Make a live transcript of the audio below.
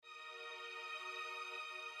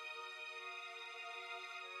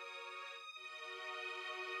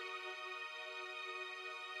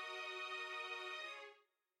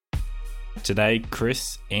Today,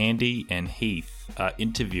 Chris, Andy, and Heath are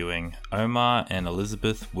interviewing Omar and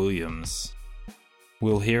Elizabeth Williams.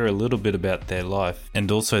 We'll hear a little bit about their life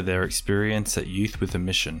and also their experience at Youth with a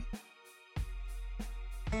Mission.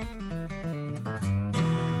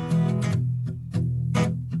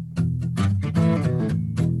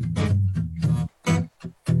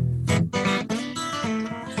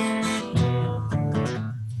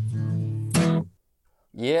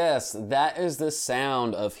 Yes, that is the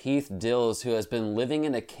sound of Heath Dills, who has been living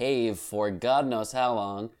in a cave for God knows how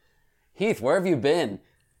long. Heath, where have you been?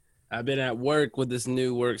 I've been at work with this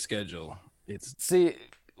new work schedule. See,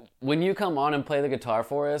 when you come on and play the guitar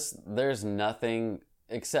for us, there's nothing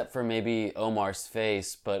except for maybe Omar's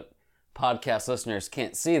face, but podcast listeners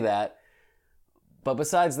can't see that. But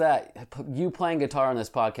besides that, you playing guitar on this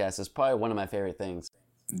podcast is probably one of my favorite things.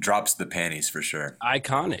 Drops the panties for sure.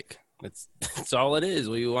 Iconic. That's all it is.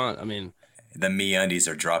 What do you want? I mean, the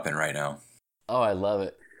MeUndies are dropping right now. Oh, I love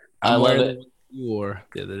it. I love it. You wore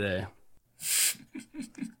the other day.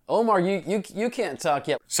 Omar, you can't talk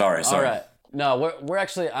yet. Sorry. All right. No, we're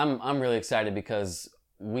actually I'm really excited because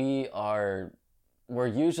we're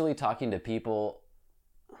usually talking to people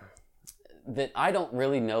that I don't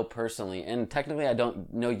really know personally, and technically I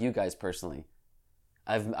don't know you guys personally.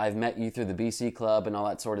 I've met you through the BC Club and all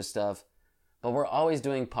that sort of stuff. But we're always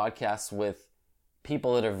doing podcasts with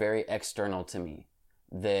people that are very external to me,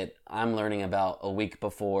 that I'm learning about a week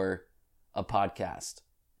before a podcast,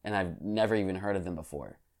 and I've never even heard of them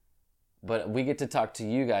before. But we get to talk to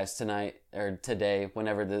you guys tonight, or today,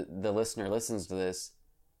 whenever the listener listens to this,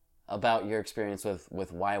 about your experience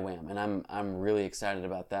with YWAM, and I'm really excited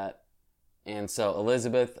about that. And so,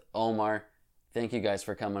 Elizabeth, Omar, thank you guys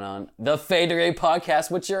for coming on the Fade to Gray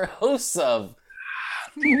podcast, which you're hosts of.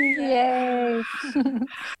 Yay!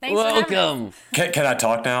 Thanks. Welcome. Can I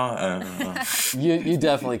talk now? You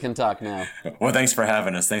definitely can talk now. Well, thanks for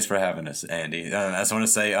having us. Thanks for having us, Andy. I just want to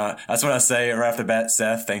say right off the bat,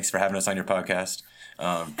 Seth, thanks for having us on your podcast.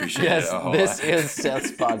 Appreciate it. Yes, this is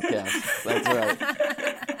Seth's podcast. That's right.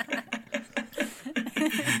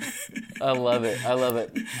 I love it.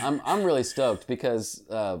 I'm really stoked because,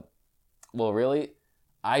 really,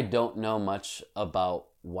 I don't know much about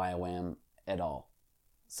YWAM at all.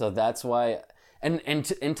 So that's why, and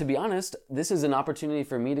to be honest, this is an opportunity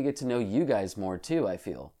for me to get to know you guys more too, I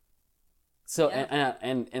feel. So, yeah.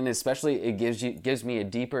 and especially it gives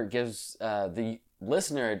the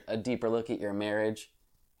listener a deeper look at your marriage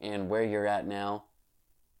and where you're at now.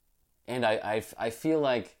 And I feel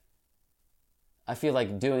like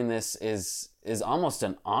doing this is almost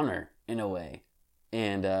an honor in a way.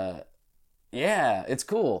 And yeah, it's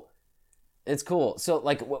cool. It's cool. So,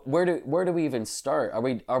 like, where do we even start?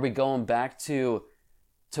 Are we going back to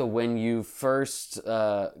when you first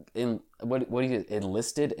what do you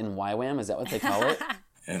enlisted in YWAM? Is that what they call it?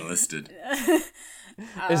 Enlisted.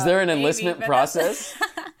 Is there an enlistment process?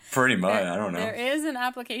 Pretty much. I don't know. There is an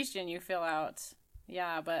application you fill out.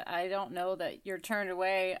 Yeah, but I don't know that you're turned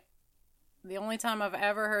away. The only time I've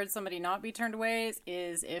ever heard somebody not be turned away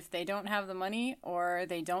is if they don't have the money or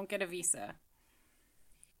they don't get a visa.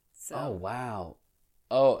 So. Oh wow!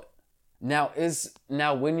 Oh, now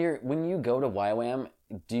when you go to YWAM,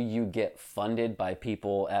 do you get funded by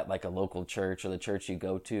people at like a local church or the church you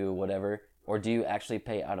go to, whatever, or do you actually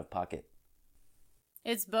pay out of pocket?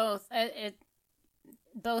 It's both.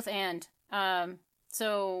 Both and.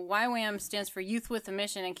 So YWAM stands for Youth with a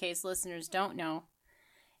Mission, in case listeners don't know,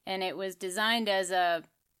 and it was designed as a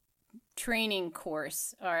training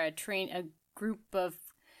course or a group of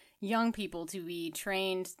young people to be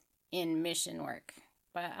trained in mission work.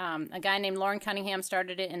 But a guy named Loren Cunningham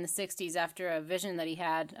started it in the 60s after a vision that he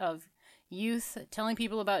had of youth telling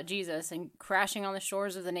people about Jesus and crashing on the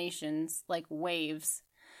shores of the nations like waves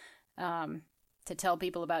to tell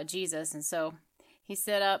people about Jesus. And so he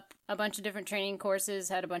set up a bunch of different training courses,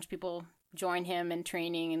 had a bunch of people join him in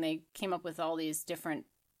training, and they came up with all these different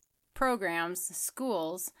programs,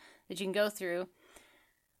 schools that you can go through.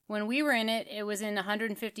 When we were in it, it was in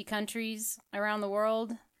 150 countries around the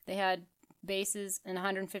world. They had bases in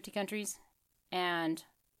 150 countries. And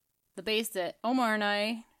the base that Omar and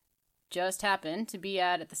I just happened to be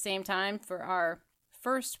at the same time for our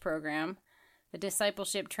first program, the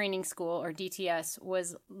Discipleship Training School, or DTS,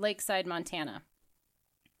 was Lakeside, Montana.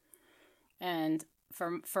 And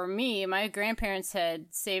for me, my grandparents had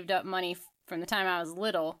saved up money from the time I was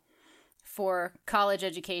little for college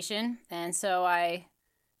education. And so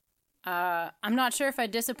I'm not sure if I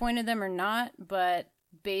disappointed them or not, but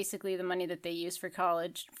basically the money that they used for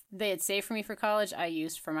college, they had saved for me for college, I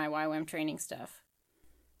used for my YWAM training stuff.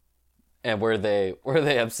 And were they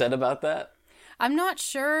upset about that? I'm not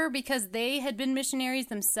sure because they had been missionaries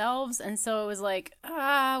themselves, and so it was like,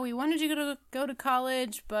 we wanted you to go to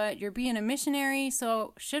college, but you're being a missionary,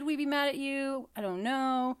 so should we be mad at you? I don't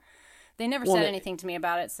know. They never said anything to me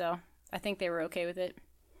about it, so I think they were okay with it.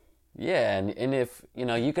 Yeah, and if,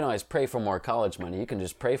 you can always pray for more college money. You can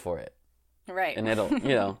just pray for it. Right. And it'll,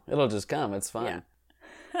 it'll just come. It's fine.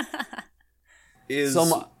 Yeah. Is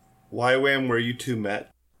YWAM where you two met?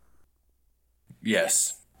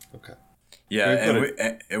 Yes. Okay. Yeah,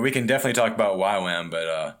 and we can definitely talk about YWAM,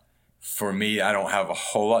 but for me, I don't have a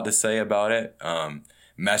whole lot to say about it.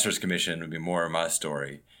 Master's Commission would be more of my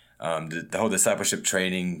story. The whole discipleship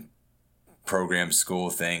training program school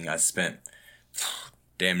thing, I spent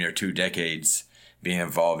damn near 2 decades being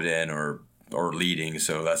involved in or leading,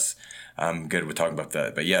 so I'm good with talking about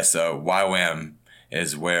that. But yes, YWAM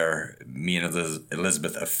is where me and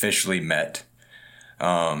Elizabeth officially met.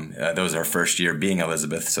 That was our first year being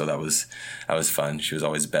Elizabeth, so that was fun. She was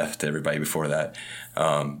always Beth to everybody before that.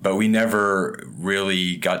 But we never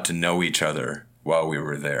really got to know each other while we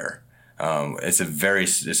were there. It's a very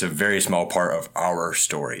small part of our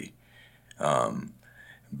story.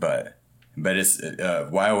 But it's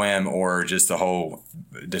YWAM or just the whole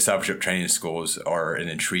discipleship training schools are an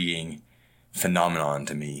intriguing phenomenon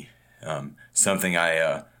to me. Something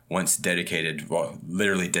I once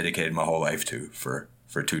literally dedicated my whole life to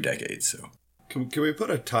for 2 decades. So can we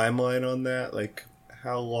put a timeline on that? Like,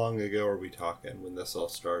 how long ago are we talking when this all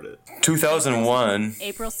started? 2001.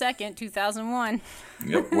 April 2nd, 2001.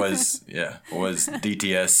 It was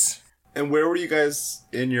DTS. And where were you guys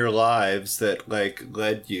in your lives that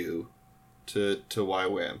led you to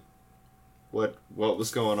YWAM? What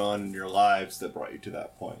was going on in your lives that brought you to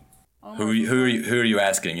that point? Who are you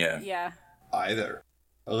asking? Yeah. Yeah. Either.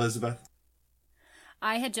 Elizabeth?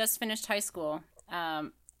 I had just finished high school.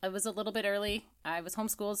 I was a little bit early. I was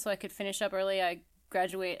homeschooled, so I could finish up early. I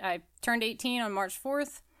turned 18 on March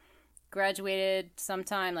 4th, graduated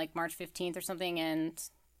sometime like March 15th or something, and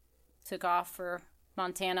took off for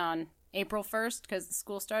Montana on April 1st because the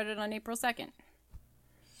school started on April 2nd.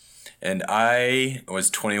 And I was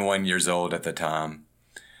 21 years old at the time,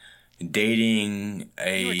 dating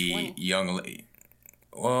a young lady.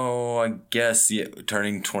 Well, I guess,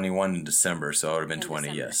 turning 21 in December, so I would have been 20,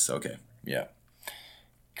 December. Yes, okay, yeah.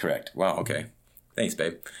 Correct. Wow, okay. Thanks,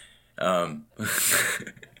 babe. I've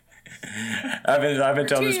been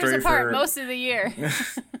telling the story 2 years apart for most of the year.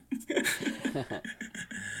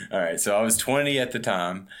 All right, so I was 20 at the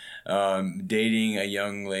time, dating a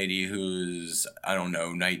young lady who's,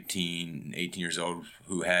 19, 18 years old,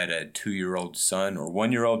 who had a 2-year-old son, or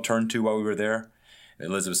 1-year-old turned 2 while we were there.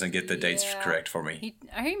 Elizabeth's going to get the dates correct for me.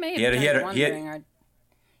 He may have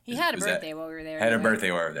he had a birthday while we were there. Had a birthday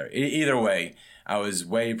while we were there. Either way, I was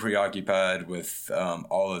way preoccupied with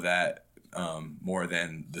all of that more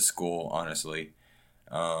than the school, honestly.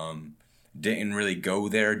 Didn't really go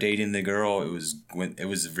there dating the girl. It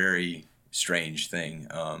was a very strange thing.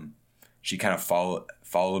 She kind of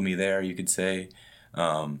followed me there, you could say.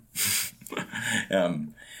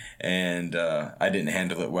 And I didn't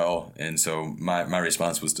handle it well, and so my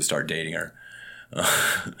response was to start dating her.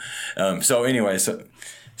 So anyway, so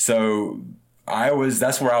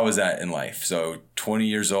that's where I was at in life. So 20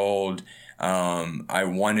 years old, I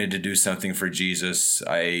wanted to do something for Jesus.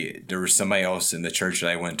 There was somebody else in the church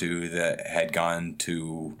that I went to that had gone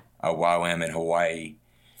to a YWAM in Hawaii,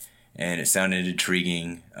 and it sounded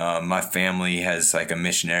intriguing. My family has like a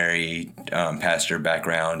missionary pastor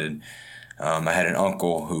background, and I had an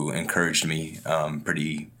uncle who encouraged me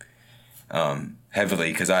pretty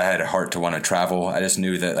heavily because I had a heart to want to travel. I just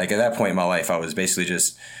knew that, like, at that point in my life, I was basically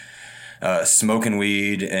just smoking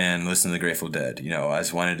weed and listening to the Grateful Dead. I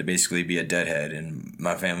just wanted to basically be a deadhead. And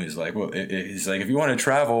my family was like, well, it's like, if you want to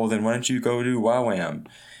travel, then why don't you go to YWAM?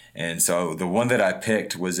 And so the one that I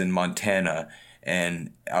picked was in Montana,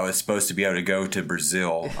 and I was supposed to be able to go to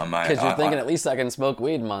Brazil on my. Because you're thinking, at least I can smoke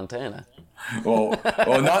weed in Montana. Well,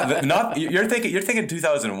 not. You're thinking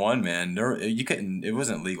 2001, man. You couldn't. It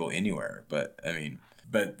wasn't legal anywhere. But the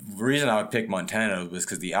reason I would pick Montana was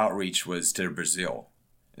because the outreach was to Brazil.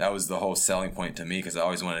 That was the whole selling point to me, because I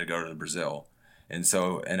always wanted to go to Brazil, and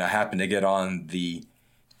I happened to get on the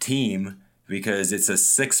team because it's a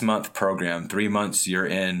 6-month program. 3 months you're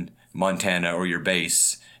in Montana or your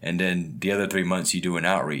base, and then the other 3 months you do an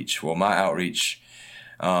outreach. Well, my outreach,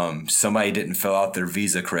 somebody didn't fill out their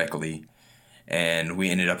visa correctly, and we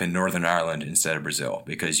ended up in Northern Ireland instead of Brazil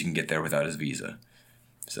because you can get there without his visa.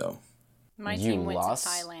 So my team went to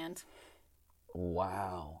Thailand.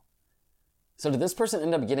 Wow. So did this person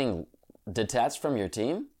end up getting detached from your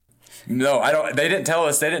team? No, I don't. They didn't tell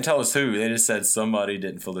us. They didn't tell us who. They just said somebody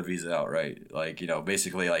didn't fill their visa out right. Like,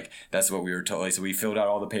 basically, like that's what we were told. Like, so we filled out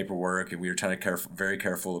all the paperwork, and we were trying to very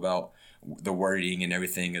careful about the wording and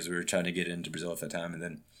everything as we were trying to get into Brazil at that time. And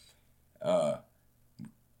then, a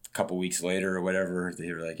couple weeks later or whatever,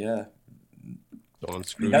 they were like, "Yeah, Don't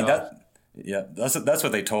screw it up. that's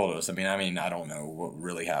what they told us." I mean, I don't know what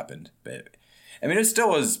really happened, but I mean, it still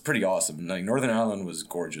was pretty awesome. Like Northern Ireland was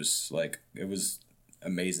gorgeous. Like it was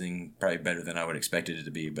amazing, probably better than I would expected it to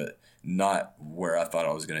be, but not where I thought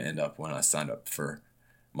I was going to end up when I signed up for.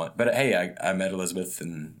 But hey, I met Elizabeth,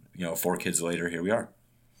 and 4 kids later, here we are.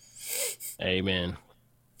 Amen.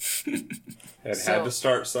 It had to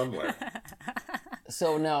start somewhere.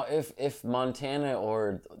 So now, if Montana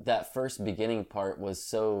or that first beginning part was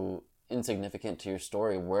so insignificant to your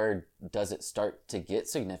story, where does it start to get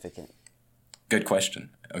significant? Good question.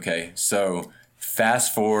 Okay, so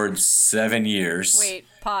fast forward 7 years. Wait,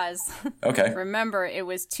 pause. Okay. Remember, it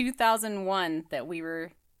was 2001 that we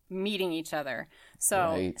were meeting each other.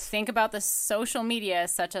 So Right. think about the social media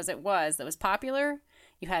such as it was that was popular.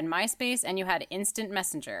 You had MySpace and you had Instant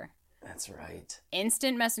Messenger. That's right.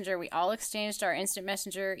 Instant Messenger. We all exchanged our Instant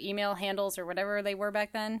Messenger email handles or whatever they were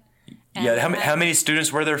back then. Yeah, And how many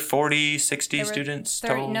students were there? 40, 60 there were students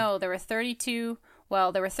 30 total? No, there were 32.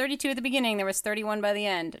 Well, there were 32 at the beginning. There was 31 by the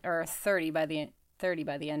end, or 30 by the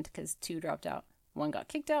end, because 2 dropped out. 1 got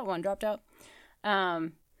kicked out, 1 dropped out.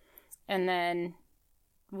 And then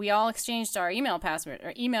we all exchanged our email password,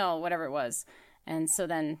 or email, whatever it was. And so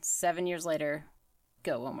then 7 years later,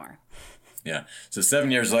 go Omar. Yeah. So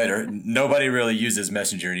 7 years later, nobody really uses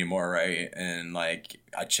Messenger anymore, right? And like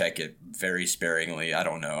I check it very sparingly. I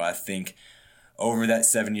don't know. I think over that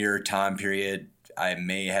 7-year time period, I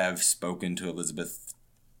may have spoken to Elizabeth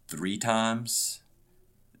 3 times.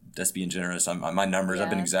 That's being generous. My numbers. Yeah.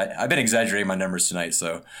 I've been exaggerating my numbers tonight,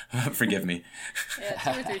 so forgive me.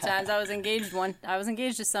 Yeah, 2 or 3 times. I was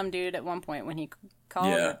engaged to some dude at one point when he called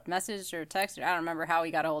Yeah. or messaged or texted. I don't remember how he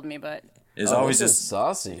got a hold of me, but It's always this is just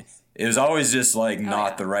saucy. it was always just like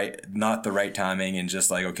not yeah. the right timing, and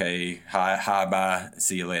just like, okay, hi, bye,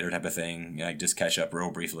 see you later type of thing. Like just catch up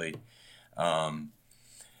real briefly.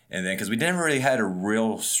 And then, because we never really had a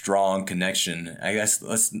real strong connection, I guess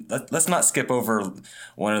let's not skip over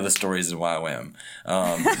one of the stories in YWAM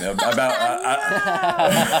all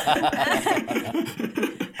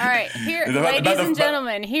right, ladies and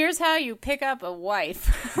gentlemen, here's how you pick up a wife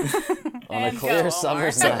On a clear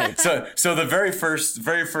summer's night. So the very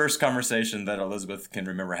first conversation that Elizabeth can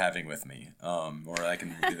remember having with me, or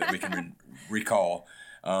that we can recall,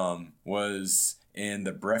 was in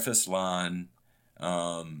the breakfast line.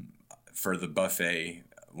 For the buffet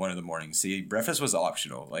one of the mornings. See, breakfast was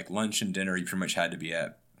optional. Like lunch and dinner, you pretty much had to be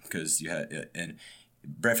at, because you had, and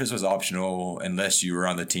breakfast was optional unless you were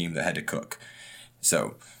on the team that had to cook.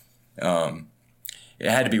 So, it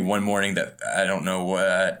had to be one morning that I don't know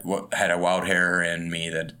what had a wild hair in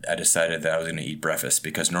me that I decided that I was going to eat breakfast,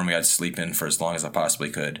 because normally I'd sleep in for as long as I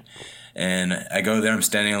possibly could. And I go there, I'm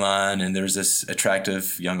standing in line, and there's this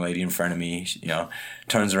attractive young lady in front of me,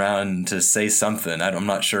 turns around to say something. I'm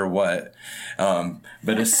not sure what.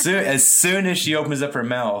 But as soon as she opens up her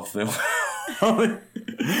mouth, I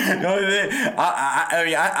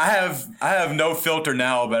have no filter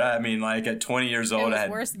now, but I mean, like at 20 years old, I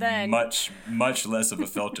had worse then. much less of a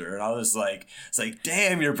filter, and I was like, it's like,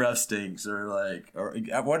 damn, your breath stinks, or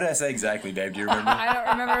what did I say exactly, babe? Do you remember? I don't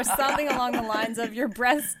remember, something along the lines of your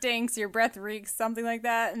breath stinks, your breath reeks, something like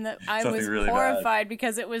that. And I Something was really horrified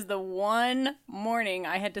because it was the one morning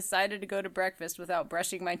I had decided to go to breakfast without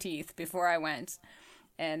brushing my teeth before I went.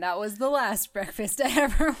 And that was the last breakfast I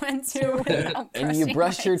ever went to without And you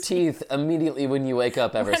brush your teeth immediately when you wake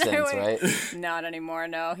up ever since, right? Not anymore,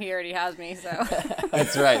 no. He already has me, so.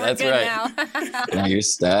 That's right, We're that's good right. now. Now you're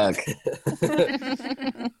stuck.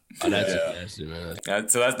 Oh, that's nasty, man.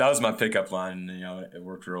 So that was my pickup line. It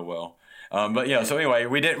worked real well. But yeah. So anyway,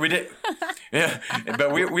 we did. Yeah.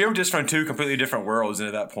 But we were just from 2 completely different worlds. And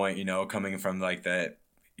at that point, coming from like that,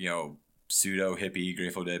 pseudo hippie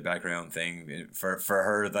Grateful Dead background thing, for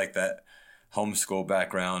her, like that homeschool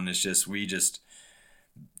background, it's just we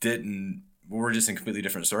were just in completely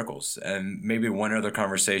different circles. And maybe one other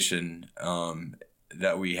conversation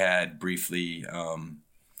that we had briefly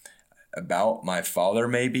about my father,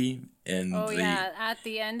 maybe. Yeah, at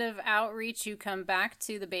the end of outreach, you come back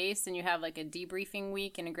to the base and you have like a debriefing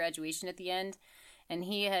week and a graduation at the end. And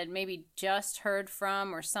he had maybe just heard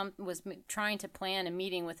from or was trying to plan a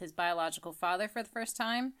meeting with his biological father for the first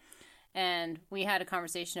time. And we had a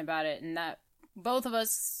conversation about it, and that both of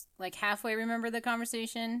us like halfway remember the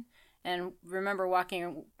conversation and remember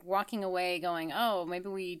walking away going, oh, maybe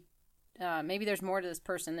we maybe there's more to this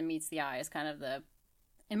person than meets the eye, is kind of the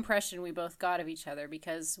impression we both got of each other,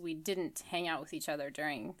 because we didn't hang out with each other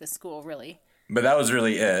during the school, really. But that was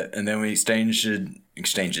really it. And then we exchanged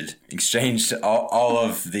all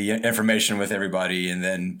of the information with everybody. And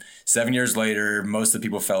then 7 years later, most of the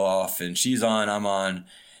people fell off, and she's on, I'm on.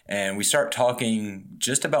 And we start talking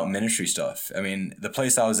just about ministry stuff. I mean, the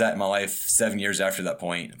place I was at in my life 7 years after that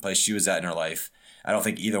point, the place she was at in her life, I don't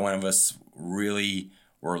think either one of us really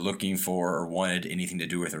were looking for or wanted anything to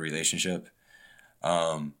do with a relationship.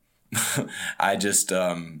 I just,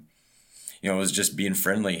 was just being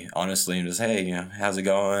friendly, honestly, and just, hey, how's it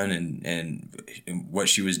going? And what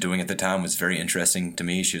she was doing at the time was very interesting to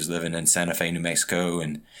me. She was living in Santa Fe, New Mexico,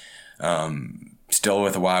 and still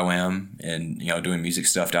with the YWAM and, doing music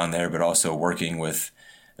stuff down there, but also working with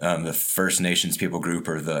the First Nations people group,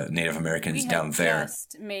 or the Native Americans down there. We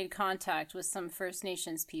just made contact with some First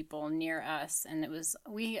Nations people near us, and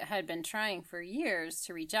we had been trying for years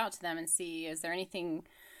to reach out to them and see, is there anything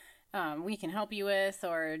we can help you with,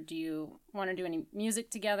 or do you want to do any music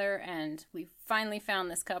together? And we finally found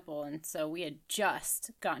this couple, and so we had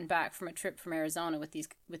just gotten back from a trip from Arizona with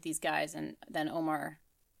these guys, and then Omar,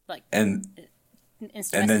 then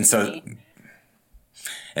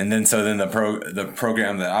the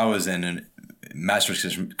program that I was in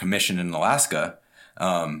Master's Commission in Alaska,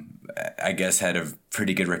 I guess had a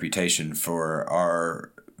pretty good reputation for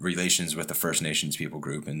our relations with the First Nations people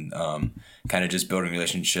group, and kind of just building a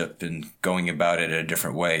relationship and going about it a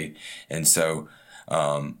different way. And so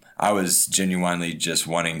I was genuinely just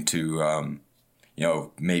wanting to,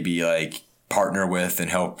 maybe partner with and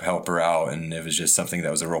help her out. And it was just something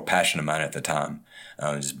that was a real passion of mine at the time.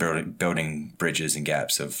 Just building bridges and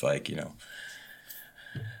gaps of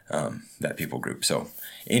that people group. So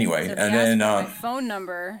anyway, so and then my phone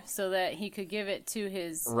number so that he could give it to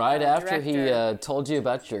his after director. he told you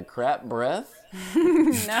about your crap breath.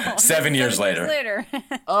 No, 7 years later. 7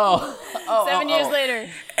 years later.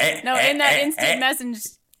 No, in that instant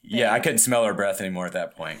message. Yeah, I couldn't smell her breath anymore at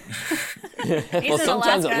that point. He's in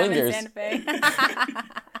sometimes Alaska, it lingers. I'm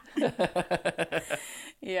in Santa Fe.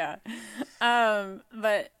 Yeah.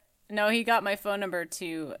 But no, he got my phone number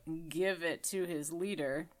to give it to his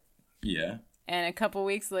leader. Yeah. And a couple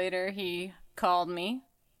weeks later, he called me.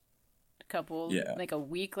 A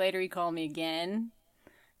week later, he called me again.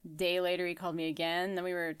 Day later, he called me again. Then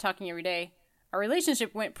we were talking every day. Our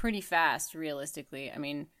relationship went pretty fast, realistically. I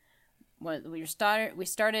mean, when we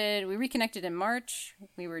reconnected in March.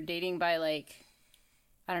 We were dating by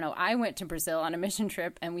I went to Brazil on a mission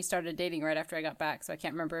trip, and we started dating right after I got back. So I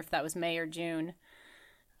can't remember if that was May or June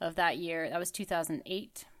of that year. That was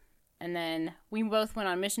 2008. And then we both went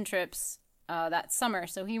on mission trips that summer.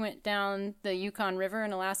 So he went down the Yukon River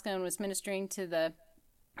in Alaska and was ministering to the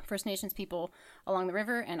First Nations people along the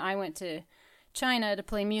river. And I went to China to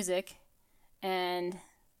play music. And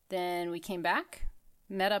then we came back,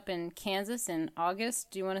 met up in Kansas in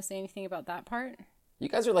August. Do you want to say anything about that part? You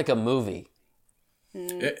guys are like a movie.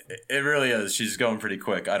 It really is. She's going pretty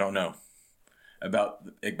quick. I don't know about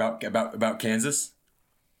Kansas.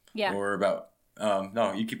 Yeah. Or about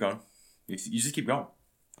no, you keep going. You just keep going.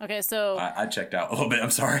 Okay, so I checked out a little bit. I'm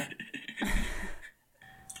sorry.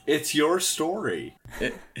 It's your story.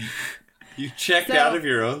 You checked out of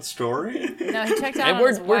your own story? No, he checked out And on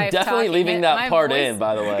his we're wife definitely talking. leaving that My part voice- in,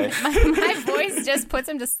 by the way. My voice just puts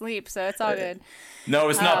him to sleep, so it's all good. No,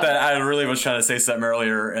 it's not that. I really was trying to say something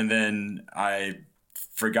earlier, and then I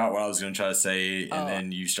forgot what I was going to try to say, and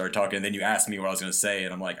then you started talking, and then you asked me what I was going to say,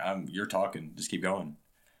 and I'm like, you're talking. Just keep going.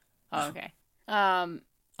 Oh, okay.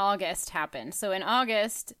 August happened. So in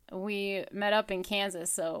August, we met up in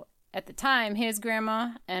Kansas. So at the time, his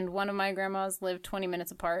grandma and one of my grandmas lived 20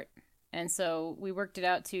 minutes apart. And so we worked it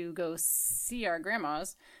out to go see our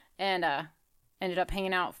grandmas, and ended up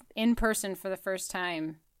hanging out in person for the first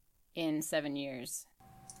time in 7 years.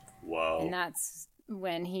 Wow. And that's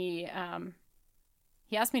when he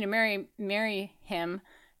asked me to marry him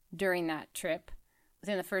during that trip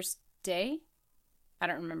within the first day. I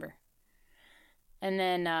don't remember. And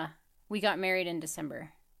then we got married in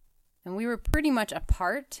December. And we were pretty much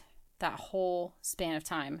apart that whole span of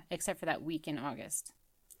time, except for that week in August.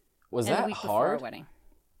 Was and that the week before our hard? wedding.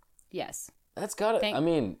 Yes. That's got it. Thank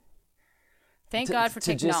to- God for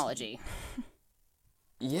to just- technology.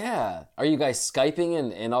 Yeah. Are you guys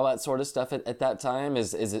Skyping and all that sort of stuff at that time?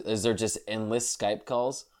 Is there just endless Skype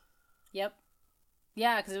calls? Yep.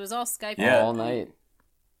 Yeah, because it was all Skype. Yeah. All night.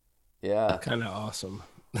 Yeah. Kind of awesome.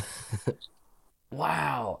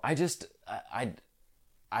 Wow. I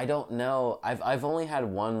don't know. I've only had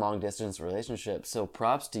one long distance relationship, so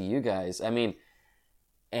props to you guys. I mean,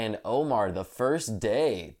 And Omar, the first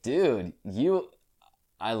day, dude,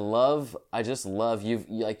 I just love you.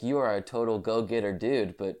 Like, you are a total go-getter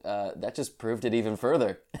dude, but that just proved it even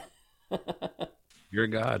further. You're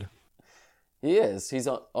God. He is. He's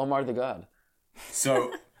Omar the God.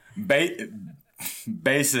 So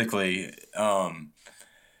basically,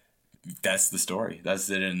 that's the story. That's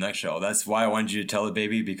it in a nutshell. That's why I wanted you to tell it,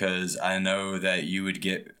 baby, because I know that you would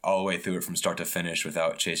get all the way through it from start to finish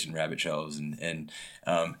without chasing rabbit trails and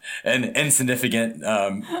insignificant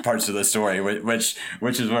parts of the story, which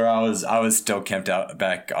is where I was still camped out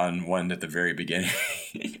back on one at the very beginning.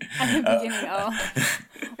 At the beginning,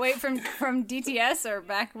 wait, from DTS or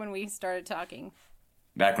back when we started talking?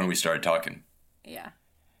 Back when we started talking. Yeah.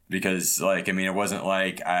 Because, like, I mean, it wasn't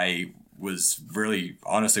like I was really,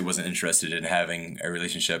 honestly, wasn't interested in having a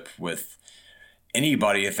relationship with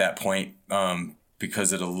anybody at that point,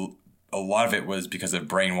 because a lot of it was because of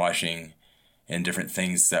brainwashing and different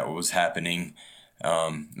things that was happening.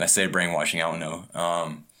 I say brainwashing, I don't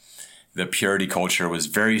know. The purity culture was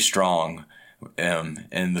very strong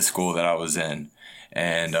in the school that I was in.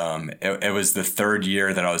 And it was the third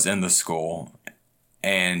year that I was in the school,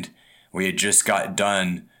 and we had just got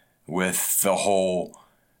done with the whole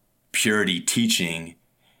purity teaching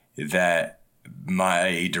that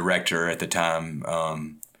my director at the time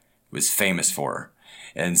was famous for.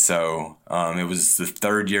 And so it was the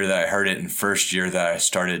third year that I heard it and first year that I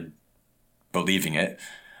started believing it.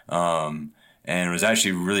 And was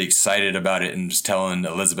actually really excited about it and was telling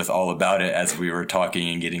Elizabeth all about it as we were talking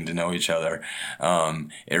and getting to know each other.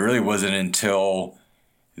 It really wasn't until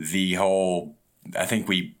the whole,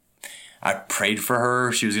 I prayed for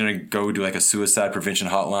her. She was going to go do like a suicide prevention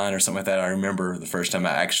hotline or something like that. I remember the first time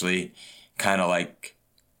I actually kind of like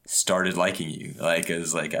started liking you. Like, it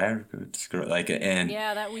was like, and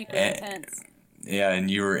yeah, that week was intense. Yeah,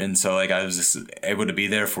 and so like I was just able to be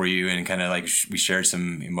there for you and kind of like we shared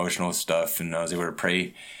some emotional stuff, and I was able to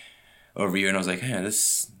pray over you, and I was like, hey,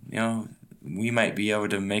 this, we might be able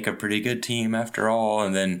to make a pretty good team after all.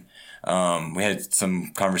 And then we had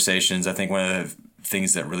some conversations. I think one of the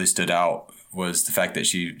things that really stood out was the fact that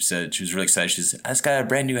she said she was really excited. She said, I just got a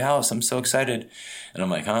brand new house. I'm so excited. And I'm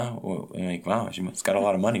like, huh? Well, I'm like, wow, she must got a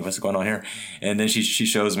lot of money. What's going on here? And then she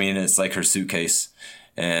shows me, and it's like her suitcase.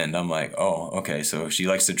 And I'm like, oh, okay. So she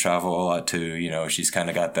likes to travel a lot too. She's kind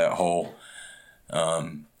of got that whole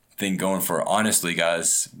thing going for her. Honestly,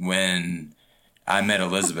 guys, when I met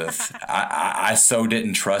Elizabeth, I so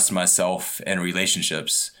didn't trust myself in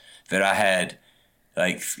relationships that I had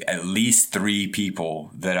like at least 3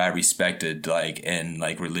 people that I respected, like in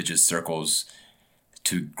like religious circles,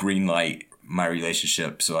 to greenlight my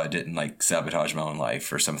relationship so I didn't like sabotage my own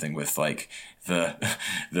life or something with like the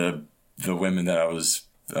women that I was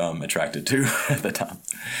attracted to at the time.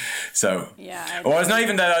 So yeah, well, it's not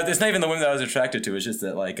even the women that I was attracted to. It's just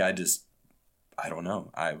that like I don't know.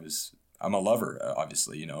 I'm a lover,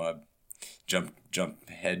 obviously. I jump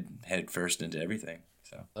head first into everything.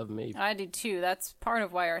 So Of me. I do too. That's part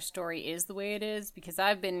of why our story is the way it is, because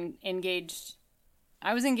I've been engaged.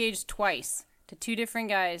 I was engaged twice to 2 different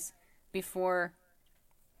guys before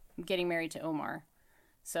getting married to Omar.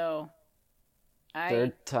 So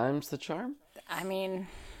Third time's the charm? I mean,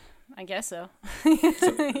 I guess so.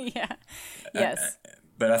 Yeah. Yes.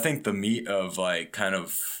 But I think the meat of like kind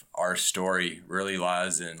of our story really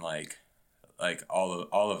lies in like all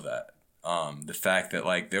of that. The fact that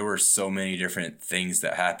like there were so many different things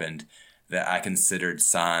that happened that I considered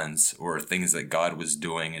signs or things that God was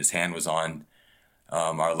doing. His hand was on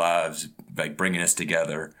our lives, like bringing us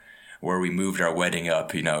together, where we moved our wedding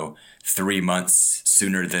up, 3 months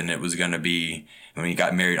sooner than it was going to be when we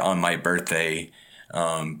got married on my birthday,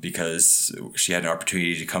 because she had an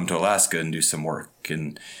opportunity to come to Alaska and do some work.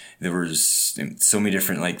 And there was so many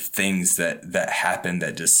different like things that happened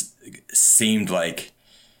that just seemed like,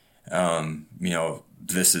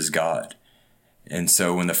 this is God. And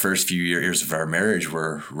so when the first few years of our marriage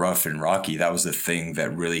were rough and rocky, that was the thing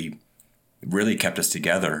that really, really kept us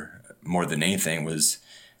together more than anything, was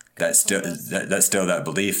that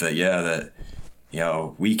belief that,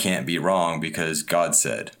 we can't be wrong because God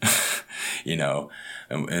said,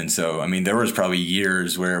 and so, I mean, there was probably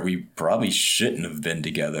years where we probably shouldn't have been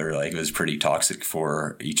together. Like, it was pretty toxic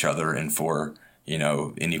for each other and for,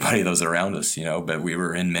 anybody that was around us, but we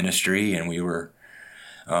were in ministry and we were,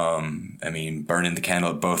 burning the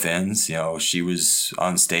candle at both ends. She was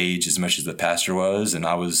on stage as much as the pastor was, and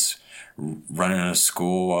I was running a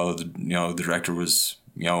school while the director was,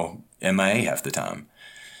 MIA half the time.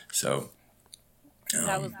 So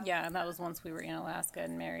that was once we were in Alaska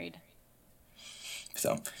and married.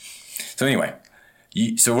 So anyway,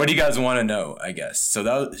 So what do you guys want to know? I guess so.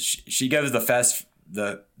 That was, she gives the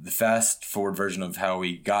fast forward version of how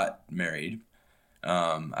we got married.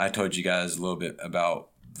 I told you guys a little bit about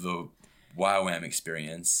the YWAM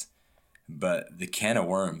experience, but the can of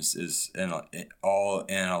worms is all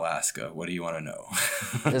in Alaska. What do you want to know?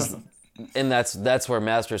 And that's where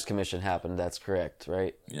Master's Commission happened. That's correct,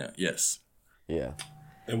 right? Yeah. Yes. Yeah.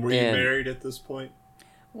 And were you married at this point?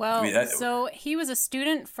 Well, so he was a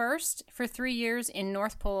student first for 3 years in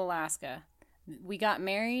North Pole, Alaska. We got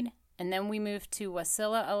married, and then we moved to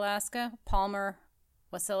Wasilla, Alaska, Palmer,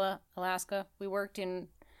 Wasilla, Alaska. We worked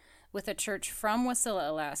with a church from Wasilla,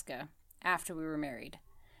 Alaska, after we were married.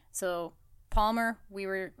 So Palmer,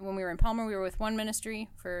 when we were in Palmer, we were with one ministry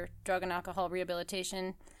for drug and alcohol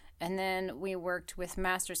rehabilitation, and then we worked with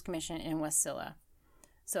Master's Commission in Wasilla.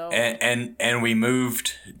 So and we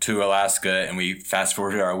moved to Alaska, and we fast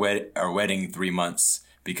forwarded our wedding 3 months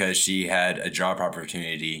because she had a job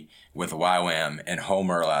opportunity with YWAM in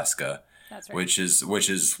Homer, Alaska. That's right. Which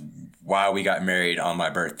is why we got married on my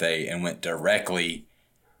birthday and went directly,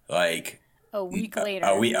 like a week later.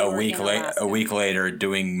 A week later,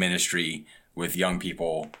 doing ministry with young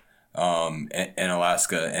people in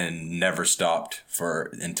Alaska, and never stopped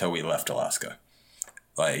until we left Alaska,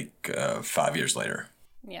 5 years later.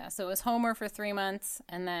 Yeah, so it was Homer for 3 months,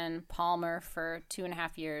 and then Palmer for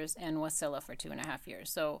 2.5 years, and Wasilla for 2.5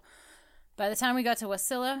 years. So by the time we got to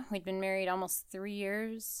Wasilla, we'd been married almost 3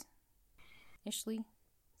 years, ishly.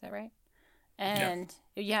 Is that right? And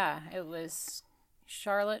yeah, it was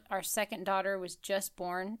Charlotte. Our second daughter was just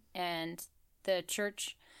born, and the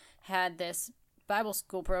church had this Bible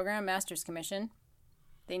school program, Master's Commission.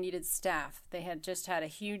 They needed staff. They had just had a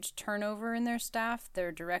huge turnover in their staff.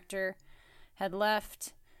 Their director had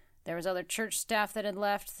left. There was other church staff that had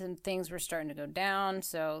left, and things were starting to go down,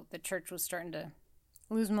 so the church was starting to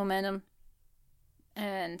lose momentum.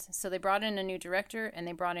 And so they brought in a new director, and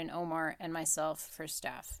they brought in Omar and myself for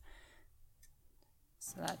staff.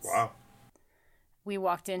 So that's... Wow. We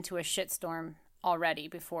walked into a shitstorm already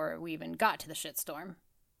before we even got to the shitstorm.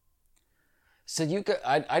 So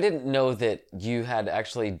I didn't know that you had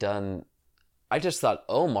actually done... I just thought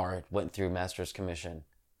Omar went through Master's Commission.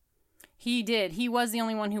 He did. He was the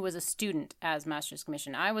only one who was a student as Master's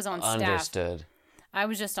Commission. I was on staff. Understood. I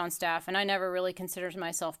was just on staff, and I never really considered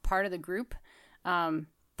myself part of the group. There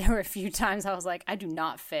were a few times I was like, I do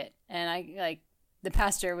not fit. And the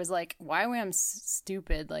pastor was like, why am I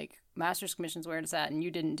stupid? Like, Master's Commission's where it's at, and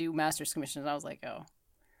you didn't do Master's Commission. I was like, oh,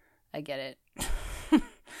 I get it.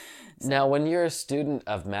 Now, when you're a student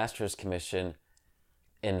of Master's Commission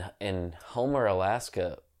in Homer,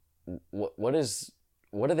 Alaska, what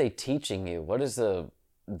are they teaching you? What is the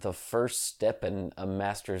first step in a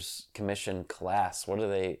Master's Commission class? What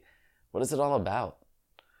is it all about?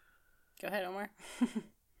 Go ahead, Omar.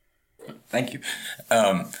 Thank you.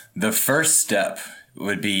 The first step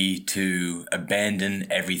would be to abandon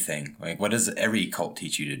everything. Like, what does every cult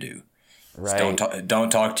teach you to do? Right. Don't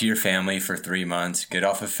talk to your family for 3 months. Get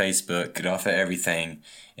off of Facebook. Get off of everything,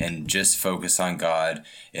 and just focus on God,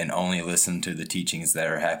 and only listen to the teachings that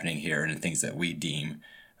are happening here and the things that we deem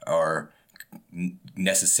are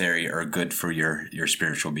necessary or good for your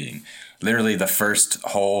spiritual being. Literally, the first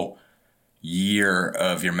whole year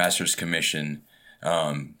of your Master's Commission,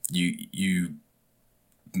 you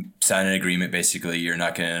sign an agreement. Basically, you're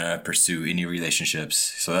not going to pursue any relationships,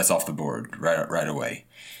 so that's off the board right away.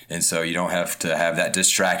 And so you don't have to have that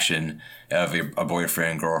distraction of a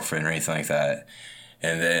boyfriend, girlfriend, or anything like that.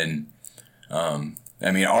 And then,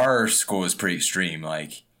 our school is pretty extreme.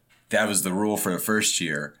 Like, that was the rule for the first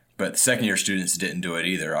year, but the second year students didn't do it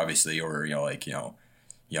either, obviously, or,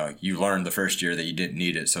 you learned the first year that you didn't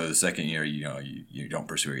need it. So the second year, you don't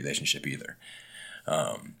pursue a relationship either.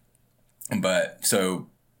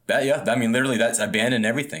 Literally that's abandon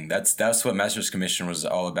everything. That's what Master's Commission was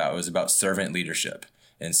all about. It was about servant leadership.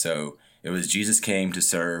 And so it was Jesus came to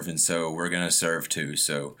serve, and so we're going to serve too.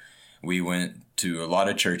 So we went to a lot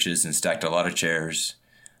of churches and stacked a lot of chairs.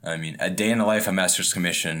 A day in the life of Master's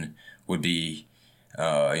Commission would be,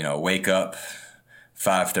 wake up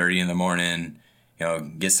 5:30 in the morning,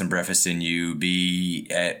 get some breakfast in you, be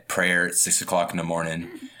at prayer at 6 o'clock in the morning.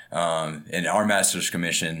 In our Master's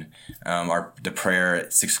Commission, the prayer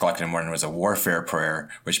at 6 o'clock in the morning was a warfare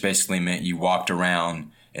prayer, which basically meant you walked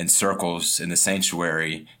around in circles in the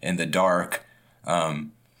sanctuary in the dark,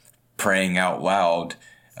 praying out loud,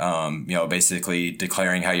 basically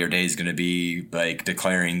declaring how your day is going to be, like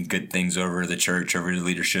declaring good things over the church, over the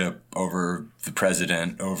leadership, over the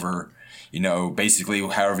president, over, basically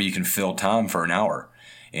however you can fill time for an hour.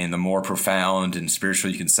 and the more profound and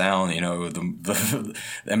spiritual you can sound,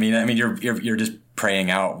 I mean, you're just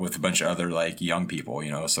praying out with a bunch of other like young people,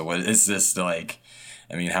 So what is this like?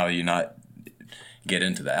 I mean, how do you not get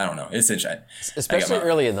into that? I don't know. It's interesting. Especially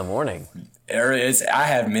early in the morning. I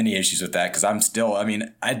have many issues with that because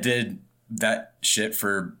I did that shit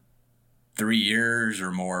for 3 years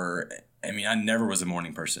or more. I mean, I never was a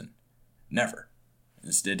morning person. Never.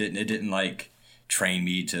 It didn't like train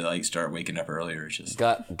me to like start waking up earlier. It's just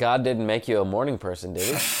God didn't make you a morning person, did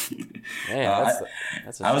he? Man,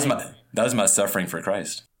 that's a shame. That was my suffering for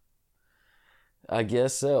Christ. I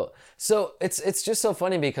guess so. So it's just so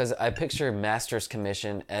funny because I picture Master's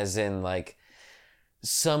Commission as in like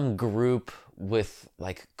some group with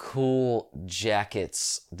like cool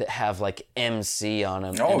jackets that have like MC on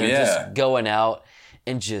them. Oh, and they're yeah. just going out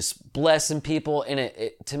and just blessing people. And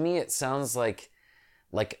it to me, it sounds like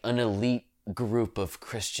an elite group of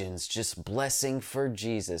Christians just blessing for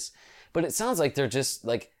Jesus. But it sounds like they're just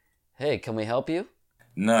like, hey, can we help you?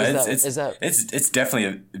 No, it's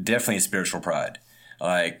definitely a spiritual pride.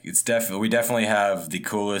 Like we definitely have the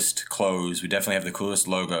coolest clothes. We definitely have the coolest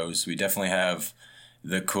logos. We definitely have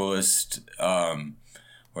the coolest what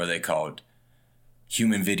are they called?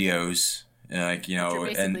 Human videos. And They're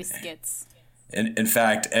basically skits. In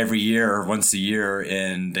fact, every year, once a year,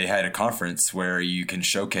 and they had a conference where you can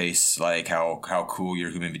showcase like how cool your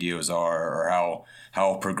human videos are, or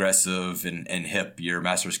how progressive and hip your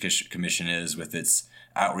Master's Commission is with its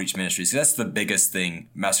outreach ministries. That's the biggest thing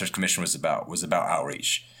Master's Commission was about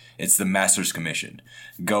outreach. It's the Master's Commission.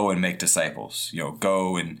 Go and make disciples.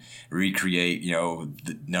 Go and recreate.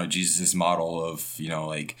 Jesus' model of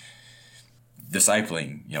like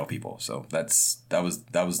discipling people. So that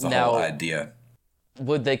was the whole idea.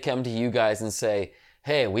 Would they come to you guys and say,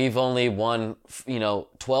 hey, we've only won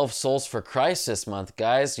 12 souls for Christ this month,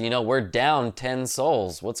 guys. We're down 10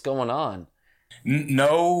 souls. What's going on?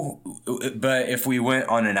 No, but if we went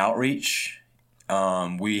on an outreach,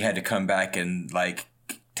 we had to come back and like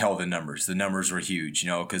tell the numbers. The numbers were huge,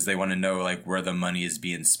 because they want to know like where the money is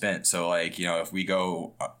being spent. So like, if we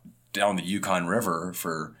go down the Yukon River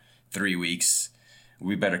for 3 weeks,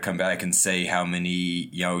 we better come back and say how many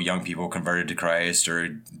young people converted to Christ or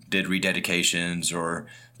did rededications or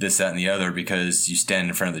this, that, and the other, because you stand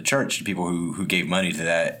in front of the church, people who gave money to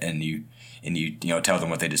that, and you tell them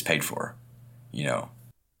what they just paid for. Typical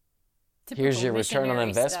Here's your return on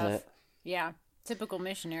investment. Stuff. Yeah, typical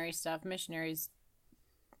missionary stuff.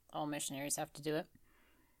 All missionaries have to do it.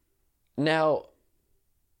 Now,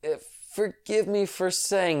 forgive me for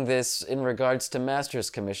saying this in regards to Master's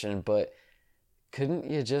Commission, but couldn't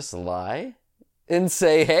you just lie and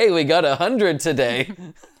say, hey, we got 100 today?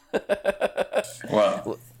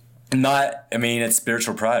 Well, it's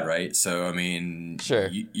spiritual pride, right? So, sure.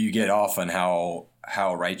 You get off on how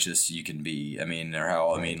righteous you can be.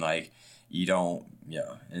 You don't,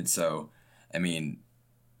 And so,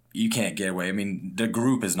 you can't get away. The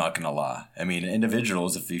group is not going to lie.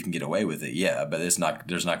 Individuals, if you can get away with it, yeah, but there's not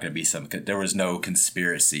going to be there was no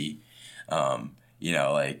conspiracy,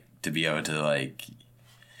 to be able to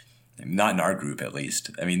not in our group at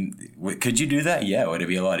least. Could you do that? Yeah. Would it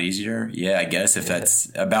be a lot easier? Yeah, I guess if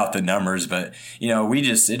that's about the numbers, but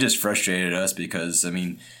it just frustrated us because,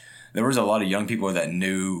 there was a lot of young people that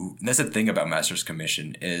knew. That's the thing about Master's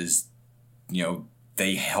Commission is,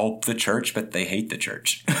 they help the church, but they hate the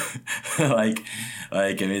church. They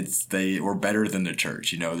were better than the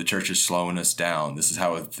church. The church is slowing us down. This is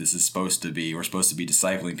how this is supposed to be. We're supposed to be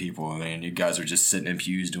discipling people, and you guys are just sitting in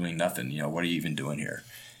pews doing nothing. What are you even doing here?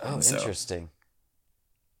 Oh, interesting.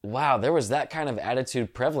 Wow, there was that kind of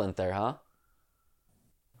attitude prevalent there, huh?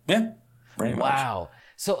 Yeah, pretty much. Wow.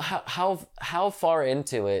 So how far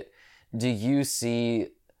into it do you see?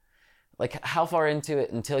 How far into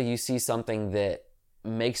it until you see something that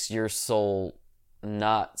makes your soul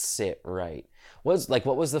not sit right?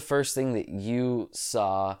 What was the first thing that you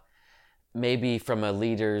saw, maybe from a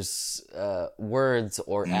leader's words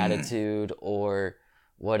or attitude or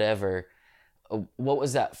whatever? What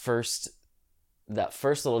was that first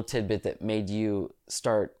little tidbit that made you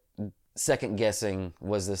start second guessing,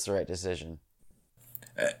 was this the right decision?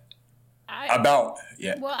 Well,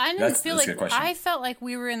 I didn't feel like I felt like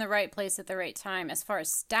we were in the right place at the right time as far as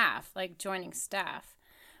staff, like joining staff.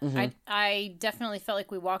 Mm-hmm. I definitely felt like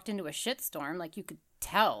we walked into a shitstorm. Like you could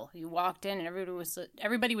tell, you walked in and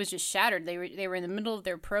everybody was just shattered. They were in the middle of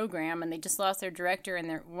their program and they just lost their director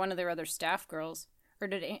and one of their other staff girls. Or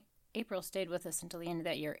did April stayed with us until the end of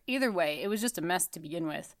that year? Either way, it was just a mess to begin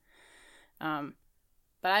with.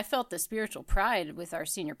 But I felt the spiritual pride with our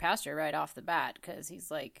senior pastor right off the bat because he's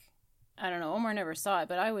like, I don't know, Omar never saw it,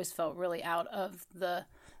 but I always felt really out of the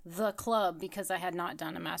the club because I had not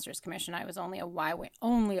done a master's commission. I was only a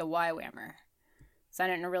YWAMer. So I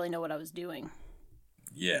didn't really know what I was doing.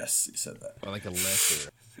 Yes, you said that. Or like a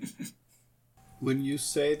lesser. When you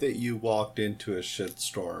say that you walked into a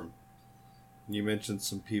shitstorm, you mentioned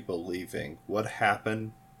some people leaving. What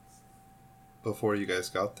happened before you guys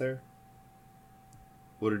got there?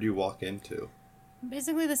 What did you walk into?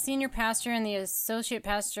 Basically, the senior pastor and the associate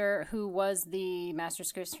pastor, who was the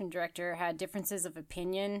master's Christian director, had differences of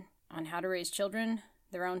opinion on how to raise children,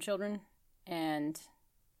 their own children. And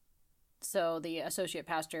so the associate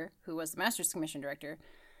pastor, who was the master's commission director,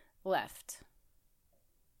 left.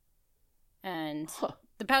 And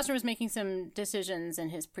the pastor was making some decisions in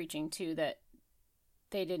his preaching, too, that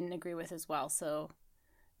they didn't agree with as well. So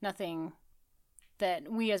nothing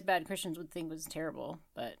that we as bad Christians would think was terrible.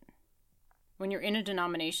 But when you're in a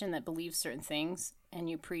denomination that believes certain things and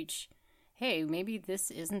you preach, hey, maybe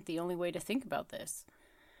this isn't the only way to think about this,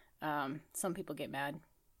 some people get mad.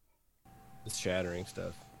 It's shattering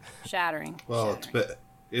stuff. Shattering. Well, shattering.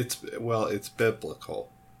 it's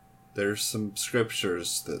biblical. There's some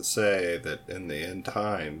scriptures that say that in the end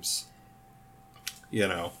times,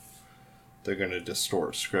 they're going to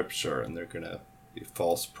distort scripture and they're going to be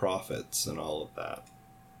false prophets and all of that,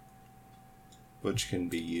 which can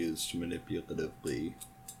be used manipulatively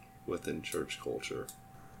within church culture.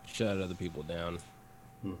 Shut other people down.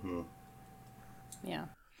 Mm-hmm. Yeah.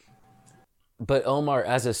 But Omar,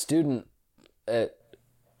 as a student,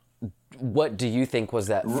 what do you think was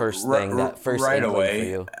that first thing, that first right inkling away for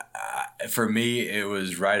you? For me, it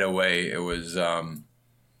was right away. It was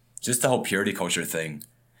just the whole purity culture thing.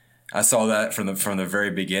 I saw that from the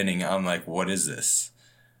very beginning. I'm like, what is this?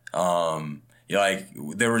 There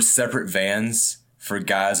were separate vans for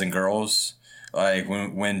guys and girls. Like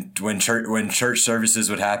when church services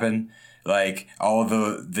would happen, like all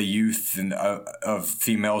the youth and of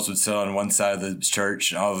females would sit on one side of the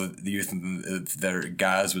church, and all the youth and their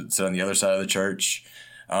guys would sit on the other side of the church.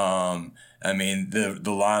 The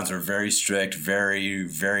lines were very strict, very,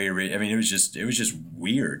 very. It was just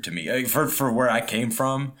weird to me. Like for where I came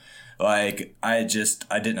from, like I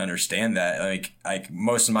didn't understand that. Like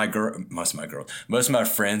most of my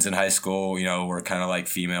friends in high school, were kind of like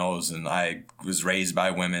females, and I was raised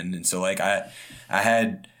by women, and so like I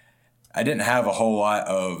didn't have a whole lot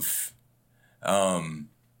of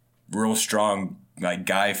real strong like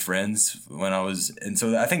guy friends when I was, and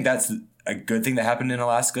so I think that's a good thing that happened in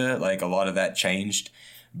Alaska. Like a lot of that changed,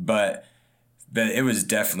 but it was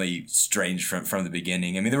definitely strange from the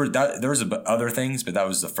beginning. I mean, there was other things, but that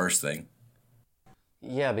was the first thing.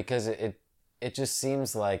 Yeah, because it just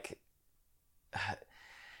seems like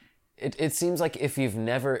it seems like if you've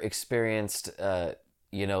never experienced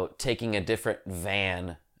taking a different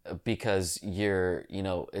van because you're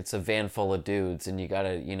it's a van full of dudes and you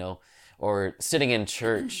gotta or sitting in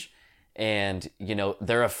church and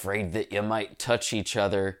they're afraid that you might touch each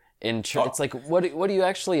other in church. It's like, what are you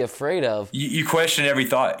actually afraid of? You question every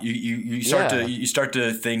thought. You start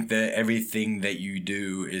to think that everything that you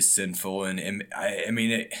do is sinful, and it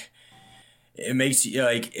makes you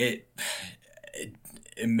like it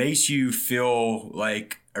makes you feel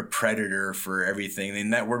like a predator for everything,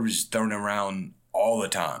 and that word was thrown around all the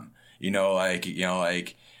time.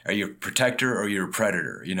 Are you a protector or you're a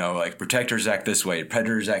predator? Like protectors act this way,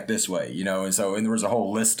 predators act this way, and there was a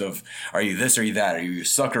whole list of, are you this or are you that? Are you a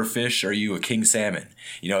sucker fish or are you a king salmon?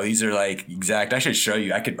 These are like exact, I should show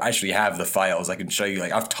you. I could actually have the files. I can show you,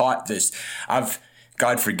 like, I've taught this.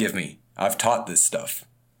 God forgive me. I've taught this stuff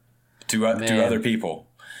to other people.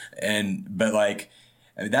 But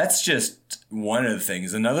that's just one of the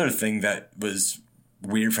things. Another thing that was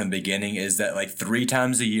weird from the beginning is that like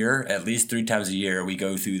at least 3 times a year, we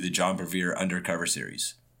go through the John Bevere Undercover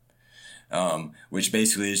series, which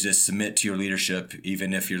basically is just submit to your leadership,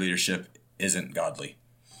 even if your leadership isn't godly.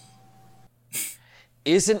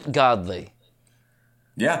 Isn't godly.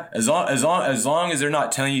 Yeah, as long as they're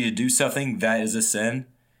not telling you to do something that is a sin,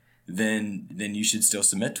 then you should still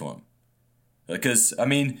submit to them. Because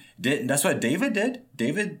that's what David did.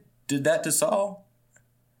 David did that to Saul.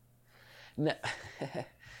 No.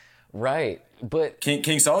 Right, but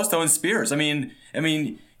King Saul is throwing spears. I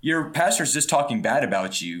mean, your pastor's just talking bad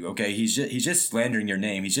about you. Okay, he's just slandering your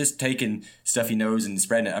name. He's just taking stuff he knows and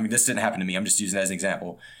spreading it. This didn't happen to me. I'm just using it as an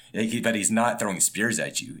example. But he's not throwing spears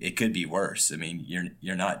at you. It could be worse.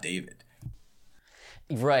 You're not David.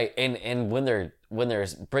 Right, and when they're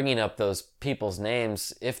bringing up those people's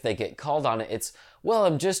names, if they get called on it, it's, well,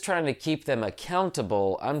 I'm just trying to keep them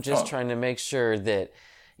accountable. I'm just trying to make sure that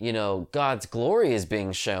God's glory is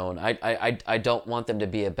being shown. I don't want them to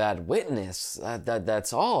be a bad witness.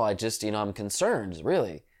 That's all. I just, I'm concerned,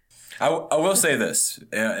 really. I will say this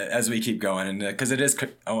as we keep going, and because I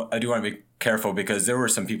do want to be careful because there were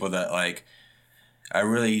some people that like I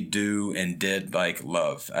really do and did like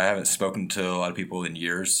love. I haven't spoken to a lot of people in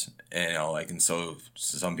years, and and so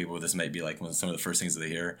some people this might be like some of the first things that they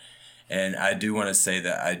hear, and I do want to say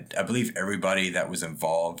that I believe everybody that was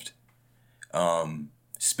involved,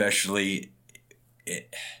 especially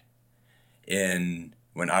in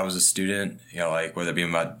when I was a student, like whether it be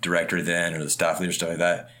my director then or the staff leader, stuff like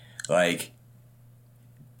that, like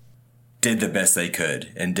did the best they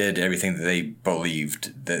could and did everything that they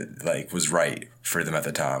believed that like was right for them at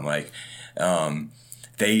the time. Like,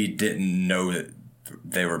 they didn't know that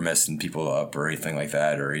they were messing people up or anything like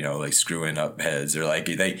that, or, like screwing up heads, or like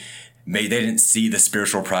they didn't see the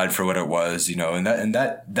spiritual pride for what it was, and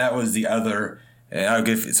that was the other.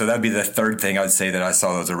 And so that'd be the third thing I would say that I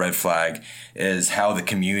saw as a red flag is how the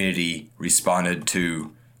community responded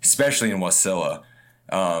to, especially in Wasilla,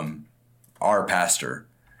 our pastor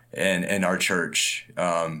and our church.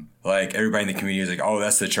 Like everybody in the community is like, oh,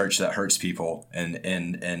 that's the church that hurts people.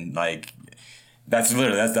 And like, that's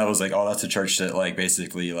literally, that was like, oh, that's a church that like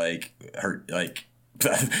basically like hurt, like,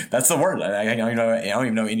 that's the word. I don't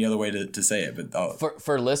even know any other way to say it. But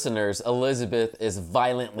for listeners, Elizabeth is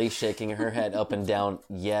violently shaking her head up and down.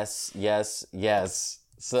 Yes, yes, yes.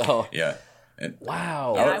 So yeah.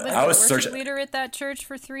 Wow. Yeah, I was a worship leader at that church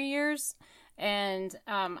for 3 years, and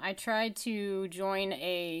I tried to join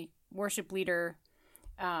a worship leader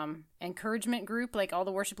encouragement group. Like all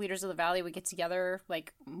the worship leaders of the Valley would get together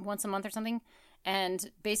like once a month or something, and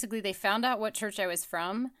basically they found out what church I was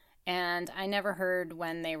from. And I never heard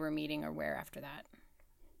when they were meeting or where after that.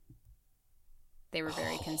 They were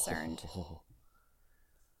very concerned.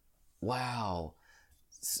 Wow.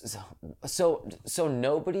 So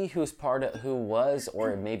nobody who was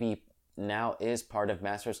or maybe now is part of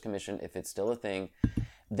Master's Commission, if it's still a thing,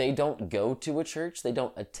 they don't go to a church? They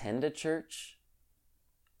don't attend a church?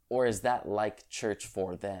 Or is that like church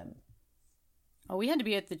for them? Oh, we had to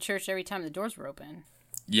be at the church every time the doors were open.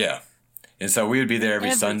 Yeah. And so we would be there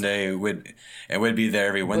every Sunday. We'd be there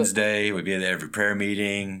every Wednesday. We'd be there every prayer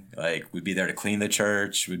meeting. Like we'd be there to clean the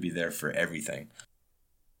church. We'd be there for everything.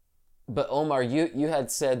 But Omar, you had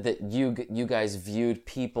said that you guys viewed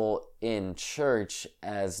people in church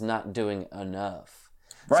as not doing enough.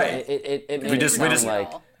 Right. So it made it sound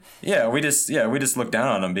like we just looked down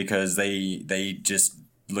on them because they just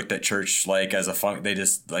looked at church like as they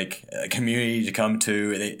just like a community to come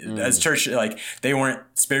to. As church, like they weren't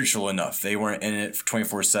spiritual enough. They weren't in it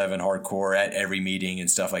 24/7 hardcore at every meeting and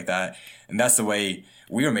stuff like that. And that's the way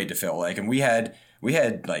we were made to feel like. And we had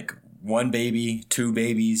like one baby, two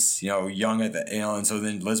babies, young at the, and so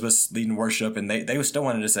then Elizabeth's leading worship, and they still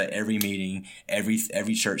wanted us at every meeting,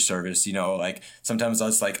 every church service. Like sometimes I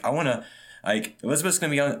was like, I want to, like Elizabeth's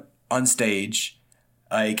gonna be on stage,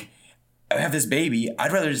 like. I have this baby.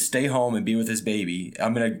 I'd rather just stay home and be with this baby.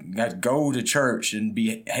 I'm gonna go to church and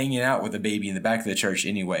be hanging out with the baby in the back of the church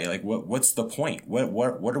anyway. Like, what's the point? What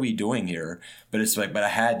are we doing here? But it's like, but I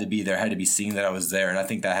had to be there. I had to be seen that I was there, and I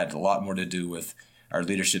think that had a lot more to do with our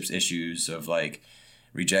leadership's issues of like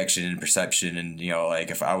rejection and perception, and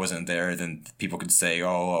like if I wasn't there, then people could say,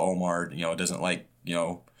 oh, Omar, doesn't like,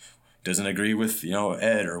 doesn't agree with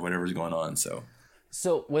Ed or whatever's going on. So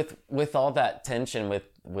with all that tension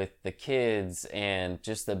with the kids and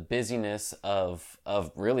just the busyness of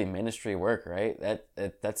really ministry work, right?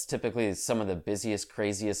 That's typically some of the busiest,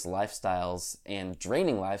 craziest lifestyles and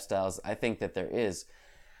draining lifestyles I think that there is.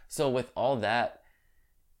 So with all that,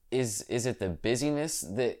 is it the busyness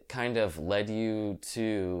that kind of led you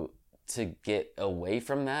to get away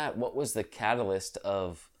from that? What was the catalyst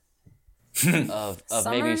of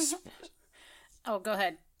maybe? Oh, go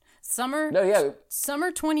ahead. Summer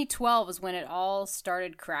 2012 is when it all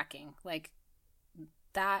started cracking. Like,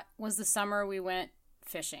 that was the summer we went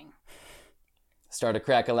fishing. Started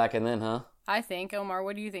crack-a-lacking then, huh? I think. Omar,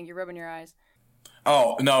 what do you think? You're rubbing your eyes.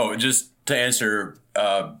 Oh, no, just to answer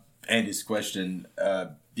Andy's question,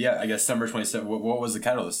 I guess summer 27, what was the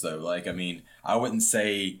catalyst, though? Like, I mean, I wouldn't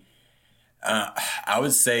say... I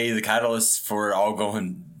would say the catalyst for it all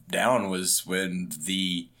going down was when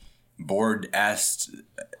the board asked...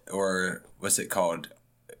 or what's it called?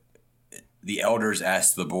 The elders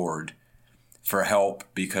asked the board for help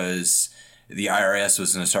because the IRS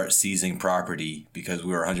was going to start seizing property because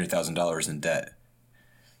we were $100,000 in debt.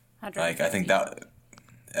 Like I think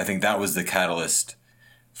that was the catalyst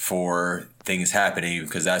for things happening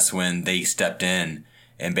because that's when they stepped in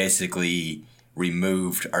and basically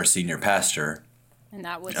removed our senior pastor. And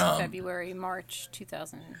that was March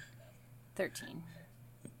 2013.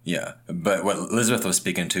 Yeah, but what Elizabeth was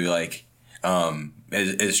speaking to, like,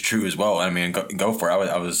 is true as well. I mean, go for it.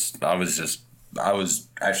 I was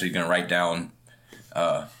actually going to write down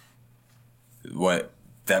what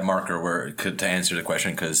that marker were to answer the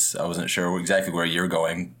question, because I wasn't sure exactly where you're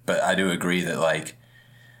going. But I do agree that, like,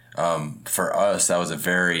 for us, that was a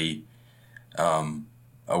very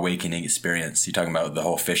awakening experience. You talking about the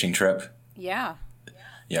whole fishing trip? Yeah.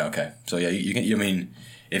 Yeah. Okay. So yeah, you can. I mean,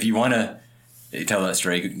 if you want to tell that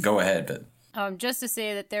story, go ahead. But Just to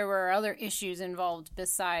say that there were other issues involved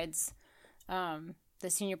besides the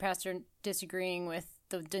senior pastor disagreeing with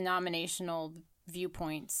the denominational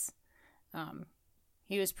viewpoints.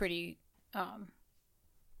 He was pretty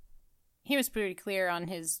clear on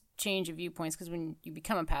his change of viewpoints, because when you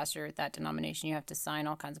become a pastor at that denomination, you have to sign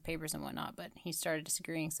all kinds of papers and whatnot. But he started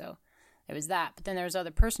disagreeing, so it was that. But then there was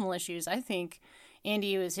other personal issues. I think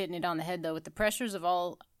Andy was hitting it on the head, though, with the pressures of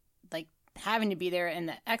all, like, having to be there and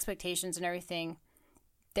the expectations and everything.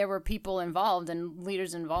 There were people involved and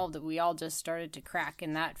leaders involved that we all just started to crack.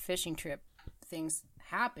 In that fishing trip, things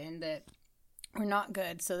happened that were not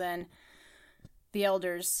good. So then the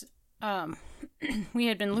elders, we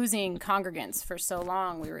had been losing congregants for so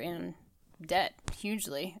long. We were in debt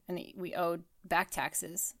hugely, and we owed back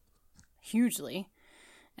taxes hugely.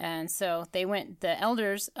 And so the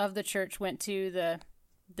elders of the church went to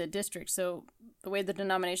the district. So the way the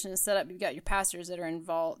denomination is set up, you've got your pastors that are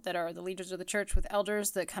involved, that are the leaders of the church, with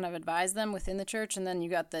elders that kind of advise them within the church. And then you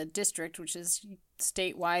got the district, which is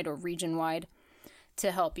statewide or region-wide,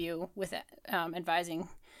 to help you with advising.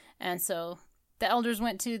 And so the elders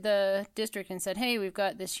went to the district and said, hey, we've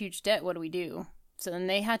got this huge debt. What do we do? So then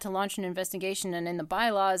they had to launch an investigation. And in the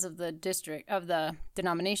bylaws of the district, of the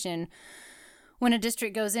denomination, when a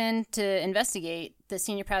district goes in to investigate, the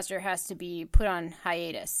senior pastor has to be put on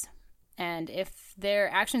hiatus. And if their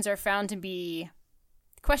actions are found to be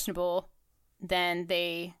questionable, then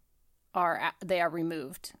they are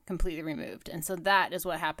removed, completely removed. And so that is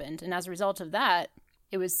what happened. And as a result of that,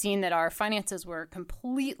 it was seen that our finances were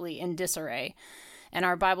completely in disarray. And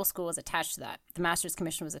our Bible school was attached to that. The Master's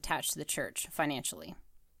Commission was attached to the church financially.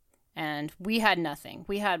 And we had nothing.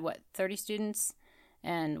 We had, 30 students?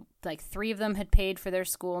 And like 3 of them had paid for their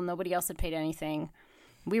school. Nobody else had paid anything.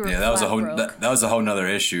 We were that was a whole broke. that was a whole nother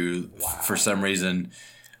issue. Wow. For some reason.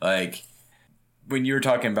 Like, when you were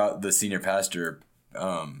talking about the senior pastor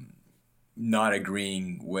not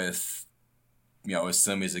agreeing with,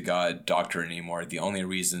 Assemblies of God doctrine anymore, the only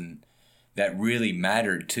reason that really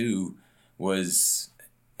mattered too was,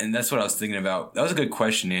 and that's what I was thinking about. That was a good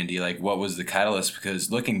question, Andy. Like, what was the catalyst? Because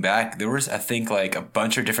looking back, there was, I think, like a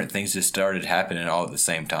bunch of different things that started happening all at the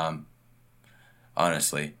same time.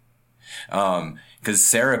 Honestly, because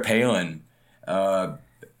Sarah Palin, that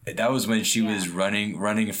was when she was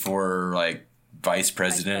running for like vice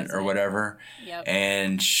president or whatever. Yep.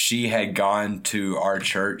 And she had gone to our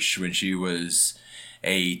church when she was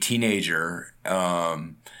a teenager.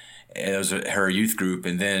 It was her youth group,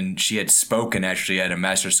 and then she had spoken actually at a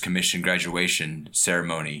Master's Commission graduation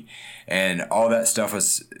ceremony, and all that stuff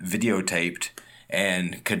was videotaped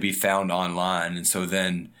and could be found online. And so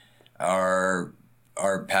then our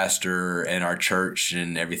pastor and our church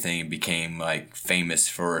and everything became like famous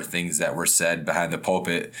for things that were said behind the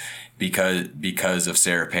pulpit because of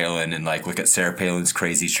Sarah Palin, and like, look at Sarah Palin's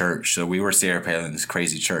crazy church. So we were Sarah Palin's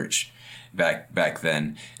crazy church back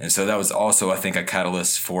then. And so that was also, I think, a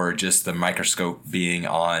catalyst for just the microscope being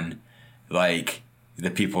on like the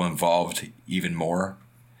people involved even more,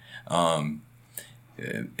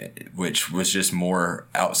 which was just more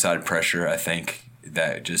outside pressure, I think,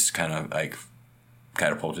 that just kind of like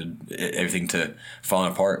catapulted everything to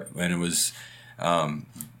falling apart when it was,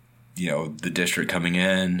 the district coming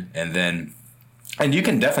in. And you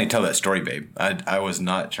can definitely tell that story, babe. I was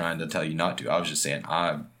not trying to tell you not to. I was just saying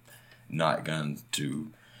I'm not going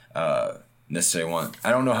to necessarily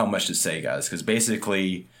I don't know how much to say, guys, because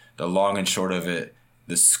basically the long and short of it,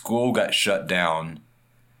 the school got shut down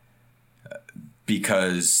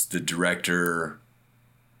because the director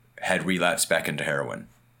had relapsed back into heroin.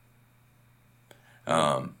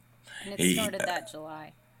 And it started that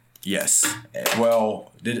July. Yes.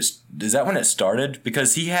 Well, is that when it started?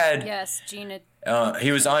 Because he had... Yes, Gina...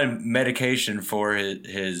 he was on medication for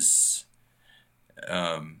his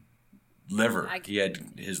liver. He had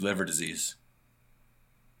his liver disease.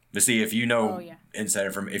 But see, if you know inside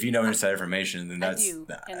information, then that's... I do,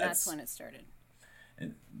 and that's when it started.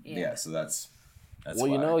 Yeah, so that's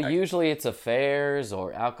well, usually it's affairs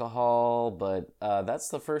or alcohol, but that's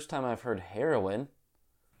the first time I've heard heroin.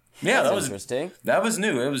 Yeah, that was interesting. That was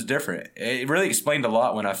new. It was different. It really explained a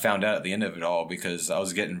lot when I found out at the end of it all, because I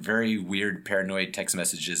was getting very weird, paranoid text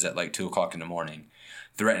messages at like 2:00 in the morning.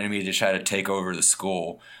 threatening me to try to take over the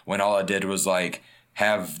school when all I did was like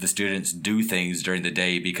have the students do things during the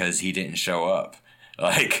day because he didn't show up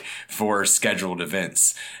like for scheduled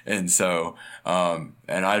events. And so, and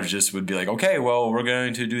I just would be like, okay, well, we're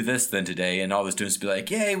going to do this then today. And all the students would be like,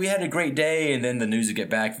 yay, we had a great day. And then the news would get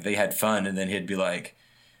back that they had fun. And then he'd be like,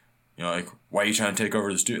 you know, like, why are you trying to take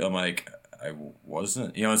over the student? I'm like, I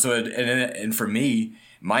wasn't, you know. So and for me,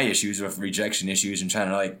 my issues with rejection issues and trying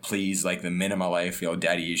to like please like the men in my life, you know,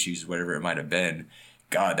 daddy issues, whatever it might have been.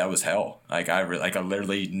 God, that was hell. Like I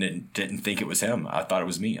literally didn't think it was him. I thought it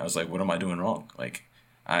was me. I was like, what am I doing wrong? Like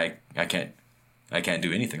I can't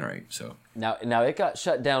do anything right. So now it got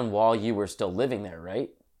shut down while you were still living there, right?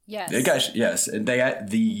 Yes. it got yes. And they got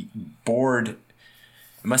the board.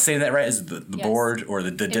 Am I saying that right? Is the Yes. board or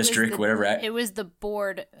the district, whatever? It was the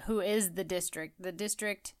board who is the district. The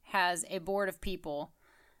district has a board of people,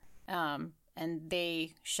 and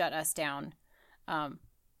they shut us down.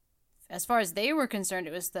 As far as they were concerned,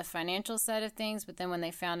 it was the financial side of things. But then when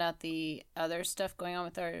they found out the other stuff going on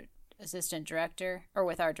with our assistant director or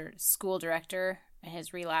with our school director and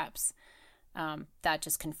his relapse, that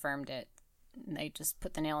just confirmed it. And they just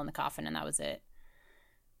put the nail in the coffin, and that was it.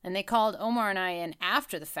 And they called Omar and I in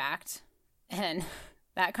after the fact, and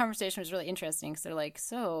that conversation was really interesting because they're like,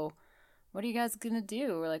 so what are you guys going to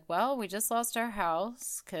do? We're like, well, we just lost our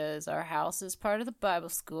house because our house is part of the Bible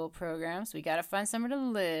school program, so we got to find somewhere to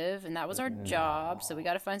live, and that was our job, so we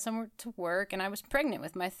got to find somewhere to work, and I was pregnant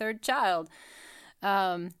with my third child.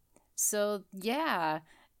 So, yeah,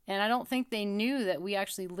 and I don't think they knew that we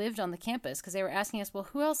actually lived on the campus because they were asking us, well,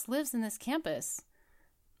 who else lives in this campus?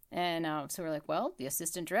 And so we're like, well, the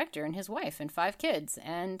assistant director and his wife and 5 kids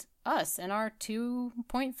and us and our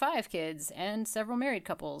 2.5 kids and several married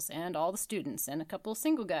couples and all the students and a couple of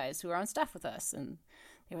single guys who are on staff with us. And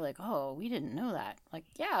they were like, oh, we didn't know that. Like,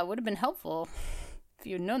 yeah, it would have been helpful if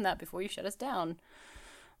you had known that before you shut us down.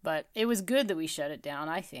 But it was good that we shut it down,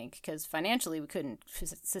 I think, because financially we couldn't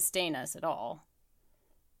sustain us at all.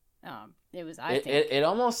 It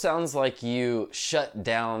almost sounds like you shut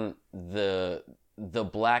down the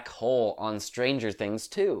black hole on Stranger Things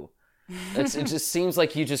too. It just seems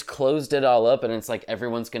like you just closed it all up, and it's like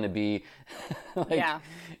everyone's gonna be like, yeah,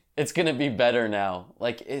 it's gonna be better now.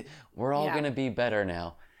 Like we're all gonna be better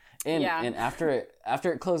now. And after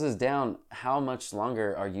it closes down, how much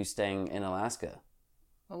longer are you staying in Alaska?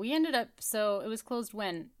 Well, we ended up, so it was closed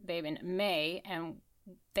when, babe, in May, and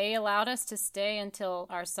they allowed us to stay until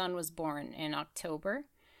our son was born in October.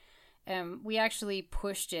 We actually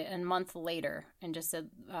pushed it a month later and just said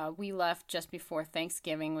we left just before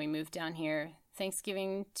Thanksgiving. We moved down here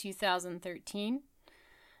Thanksgiving 2013.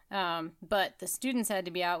 But the students had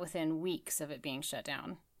to be out within weeks of it being shut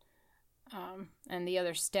down. And the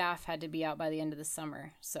other staff had to be out by the end of the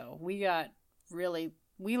summer. So we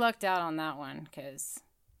lucked out on that one because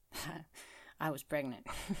I was pregnant.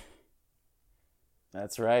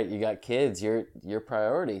 That's right. You got kids. You're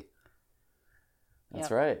priority.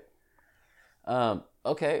 That's right.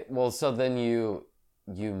 Okay, well, so then you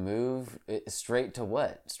move straight to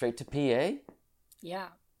what? Straight to PA? Yeah.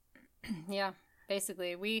 Yeah,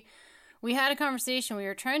 basically. We had a conversation. We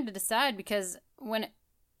were trying to decide because when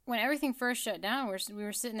everything first shut down, we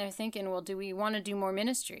were sitting there thinking, well, do we want to do more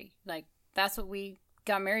ministry? Like, that's what we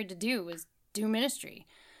got married to do, was do ministry.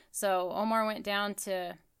 So Omar went down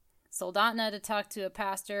to Soldotna to talk to a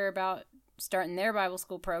pastor about starting their Bible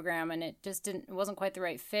school program, and it wasn't quite the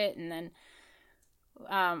right fit. And then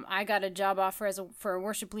I got a job offer for a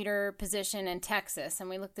worship leader position in Texas, and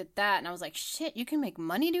we looked at that, and I was like, shit, you can make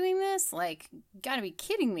money doing this? Like, you gotta be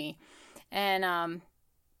kidding me. And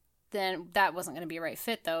then that wasn't going to be a right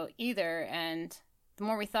fit, though, either. And the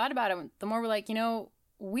more we thought about it, the more we're like,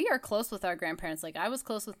 we are close with our grandparents. Like, I was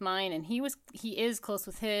close with mine, and he is close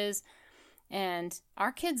with his. And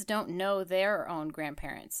our kids don't know their own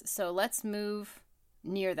grandparents. So let's move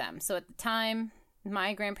near them. So at the time,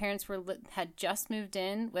 my grandparents had just moved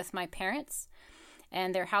in with my parents,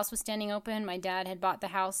 and their house was standing open. My dad had bought the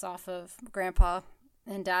house off of Grandpa,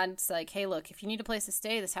 and Dad's like, hey, look, if you need a place to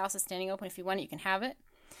stay, this house is standing open. If you want it, you can have it.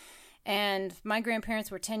 And my grandparents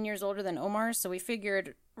were 10 years older than Omar's, so we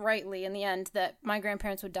figured rightly in the end that my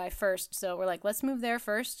grandparents would die first. So we're like, let's move there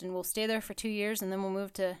first, and we'll stay there for 2 years, and then we'll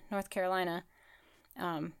move to North Carolina.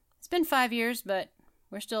 It's been 5 years, but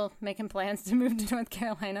we're still making plans to move to North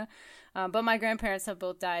Carolina. But my grandparents have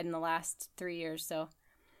both died in the last 3 years, so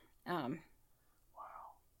wow.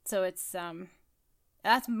 So it's so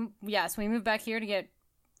we moved back here to get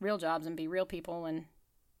real jobs and be real people and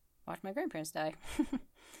watch my grandparents die.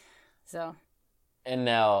 So. And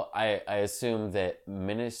now I assume that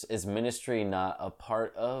is ministry not a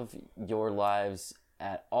part of your lives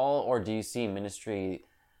at all, or do you see ministry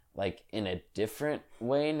like in a different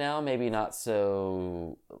way now? Maybe not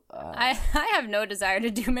so. I have no desire to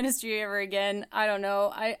do ministry ever again. I don't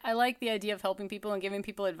know. I like the idea of helping people and giving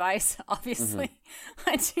people advice. Obviously,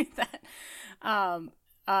 I do that.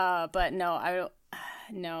 But no, I don't.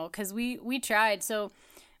 No, because we tried. So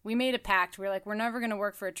we made a pact. We're like, we're never going to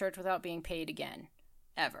work for a church without being paid again,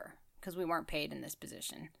 ever, because we weren't paid in this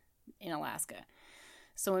position in Alaska.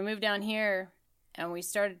 So we moved down here. And we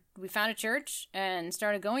found a church and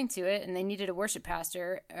started going to it, and they needed a worship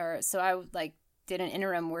pastor. So I did an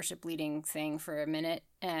interim worship leading thing for a minute,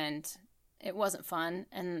 and it wasn't fun.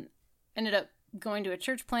 And ended up going to a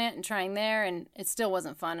church plant and trying there, and it still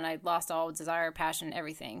wasn't fun. And I lost all desire, passion,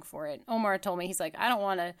 everything for it. Omar told me, he's like, I don't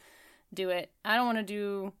want to do it. I don't want to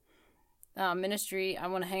do ministry. I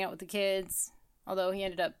want to hang out with the kids. Although he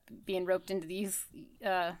ended up being roped into the youth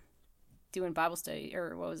doing Bible study,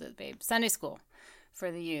 or what was it, babe? Sunday school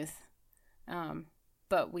for the youth.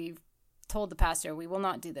 But we told the pastor we will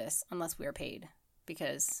not do this unless we are paid,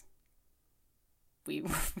 because we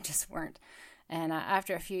just weren't. And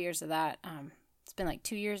after a few years of that, it's been like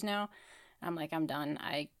 2 years now, I'm like, I'm done.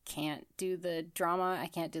 I can't do the drama. I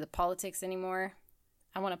can't do the politics anymore.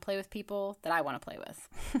 I want to play with people that I want to play with.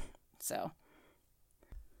 So.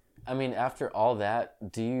 I mean, after all that,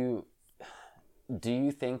 do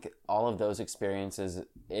you think all of those experiences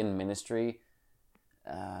in ministry,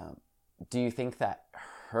 do you think that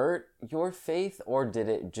hurt your faith, or did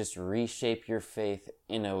it just reshape your faith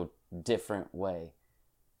in a different way?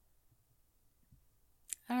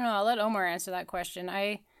 I don't know. I'll let Omar answer that question.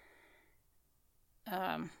 I'm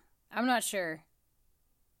not sure.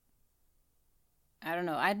 I don't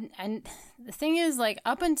know. I the thing is, like,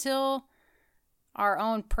 up until our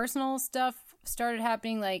own personal stuff started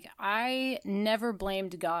happening, like, I never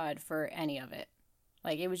blamed God for any of it.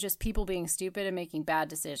 Like, it was just people being stupid and making bad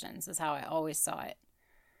decisions is how I always saw it.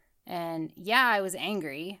 And yeah, I was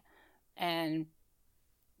angry and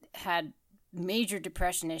had major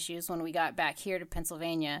depression issues when we got back here to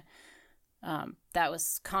Pennsylvania. That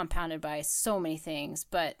was compounded by so many things,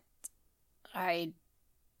 but I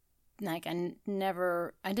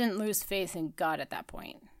didn't lose faith in God at that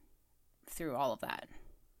point through all of that.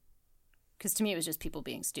 Because to me, it was just people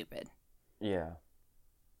being stupid. Yeah.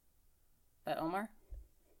 But Omar?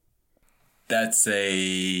 That's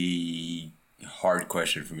a hard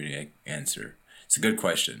question for me to answer. It's a good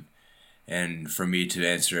question. And for me to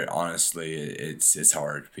answer it honestly, it's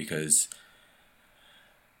hard because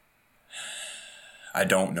I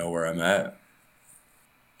don't know where I'm at.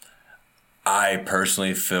 I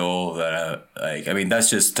personally feel that, that's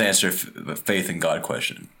just to answer the faith in God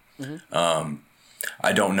question. Mm-hmm.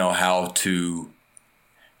 I don't know how to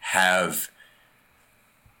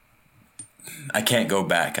I can't go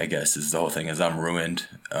back, I guess, is the whole thing, as I'm ruined,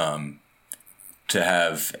 to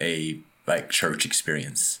have a, church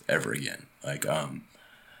experience ever again.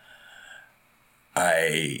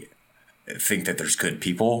 I think that there's good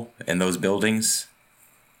people in those buildings,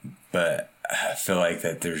 but I feel like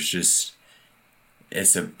that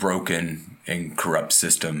it's a broken and corrupt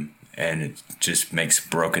system, and it just makes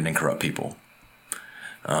broken and corrupt people.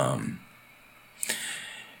 And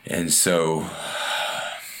so,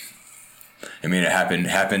 it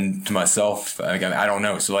happened to myself. I don't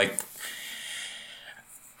know. So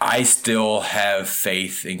I still have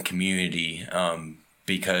faith in community,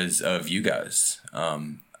 because of you guys,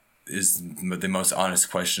 is the most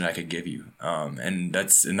honest question I could give you. And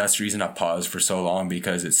that's the reason I paused for so long,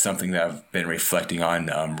 because it's something that I've been reflecting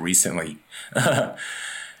on, recently.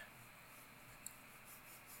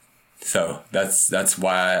 So that's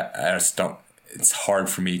why I just don't, it's hard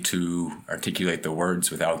for me to articulate the words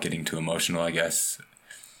without getting too emotional, I guess.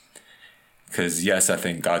 Because yes, I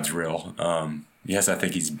think God's real. Yes, I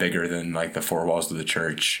think he's bigger than the four walls of the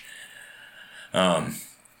church. And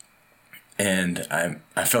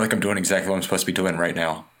I feel like I'm doing exactly what I'm supposed to be doing right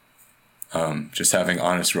now. Just having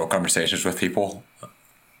honest, real conversations with people.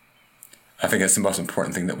 I think that's the most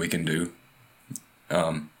important thing that we can do.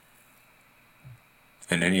 In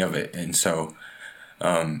any of it. And so,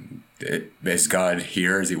 is God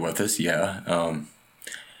here? Is he with us? Yeah.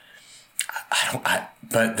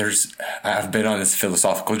 I've been on this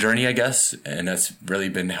philosophical journey, I guess, and that's really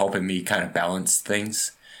been helping me kind of balance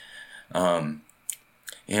things. And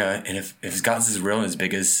if God's as real and as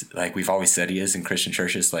big as we've always said he is in Christian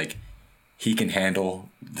churches, he can handle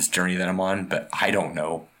this journey that I'm on, but I don't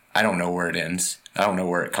know. I don't know where it ends. I don't know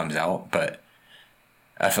where it comes out, but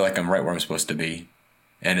I feel like I'm right where I'm supposed to be.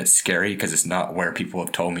 And it's scary because it's not where people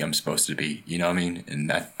have told me I'm supposed to be. You know what I mean? And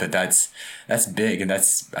that's big. And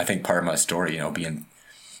that's, I think, part of my story, being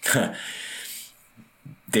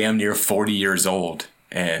damn near 40 years old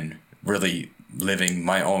and really living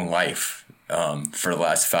my own life for the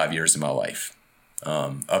last 5 years of my life.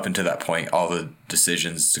 Up until that point, all the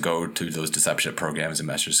decisions to go to those discipleship programs and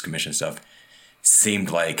master's commission stuff seemed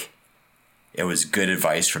like it was good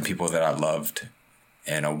advice from people that I loved.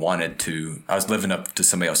 And I was living up to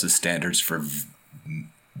somebody else's standards for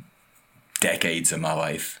decades of my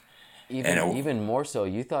life. Even more so,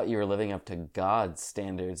 you thought you were living up to God's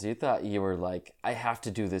standards. You thought you were like, I have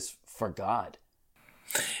to do this for God.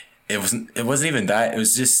 It wasn't even that. It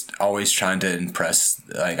was just always trying to impress.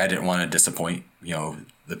 Like, I didn't want to disappoint,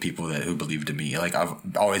 the people who believed in me. Like, I've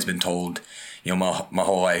always been told, my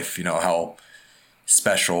whole life, how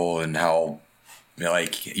special and how,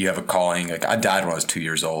 like, you have a calling. Like, I died when I was 2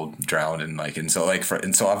 years old, drowned, and so I've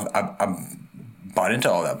bought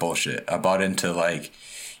into all that bullshit. I bought into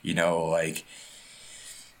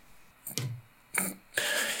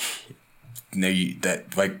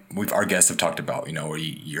our guests have talked about, where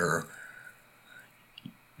you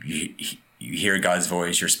hear God's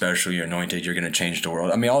voice, you're special, you're anointed, you're going to change the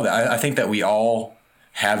world. I mean, all that. I think that we all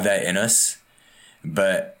have that in us,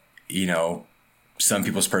 but some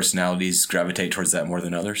people's personalities gravitate towards that more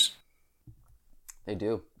than others. They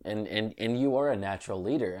do, and you are a natural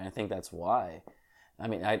leader, and I think that's why. I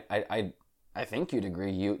mean, I think you'd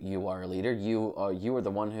agree. You are a leader. You are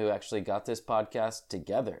the one who actually got this podcast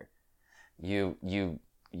together. You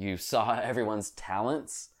saw everyone's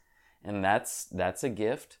talents, and that's a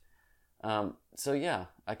gift. So yeah,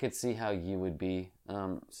 I could see how you would be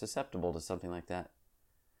susceptible to something like that.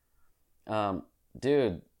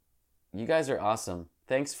 Dude, you guys are awesome.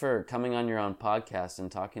 Thanks for coming on your own podcast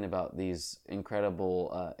and talking about these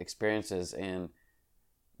incredible experiences and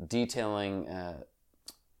detailing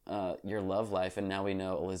your love life. And now we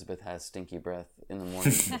know Elizabeth has stinky breath in the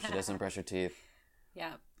morning if she doesn't brush her teeth.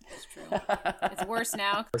 Yeah, that's true. It's worse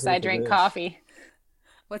now because I drink coffee.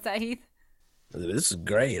 What's that, Heath? This is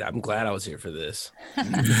great. I'm glad I was here for this.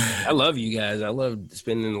 I love you guys. I loved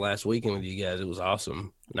spending the last weekend with you guys. It was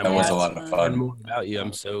awesome. And that was a lot of fun. More about you.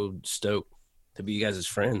 I'm so stoked to be you guys as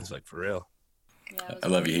friends, like, for real. Yeah, I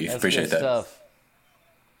love you, Heath. Appreciate that. Stuff.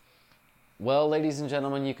 Well, ladies and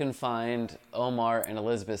gentlemen, you can find Omar and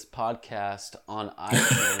Elizabeth's podcast on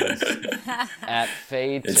iTunes at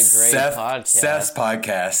Fade to Gray Podcast. Seth's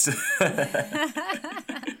podcast.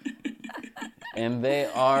 And they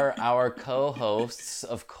are our co-hosts,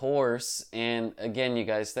 of course. And again, you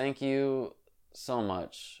guys, thank you so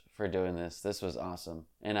much for doing this. This was awesome.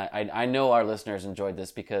 And I know our listeners enjoyed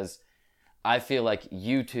this because I feel like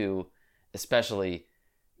you two especially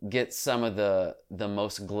get some of the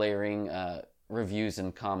most glaring reviews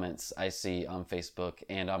and comments I see on Facebook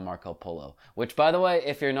and on Marco Polo. Which, by the way,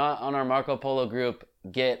 if you're not on our Marco Polo group,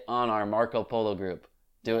 get on our Marco Polo group.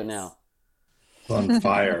 Do it now. On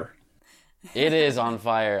fire. It is on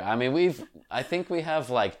fire. I mean, I think we have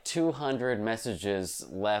like 200 messages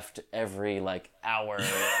left every like hour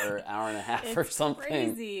or hour and a half or something.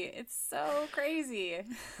 Crazy. It's so crazy.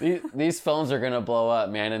 These phones are going to blow up,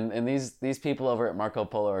 man. And these people over at Marco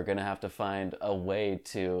Polo are going to have to find a way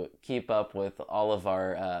to keep up with all of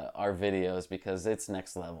our videos because it's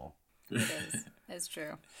next level. It is. It's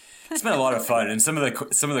true. It's been a lot of fun. And some of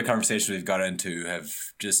the conversations we've got into have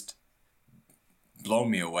just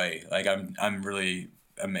blown me away. Like, I'm really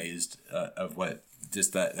amazed of what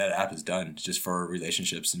just that app has done just for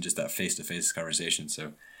relationships and just that face-to-face conversation.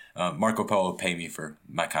 So Marco Polo, pay me for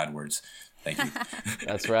my kind words. Thank you.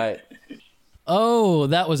 That's right. Oh,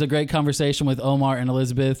 that was a great conversation with Omar and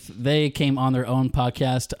Elizabeth. They came on their own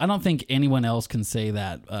podcast. I don't think anyone else can say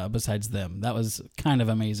that besides them. That was kind of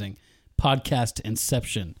amazing. Podcast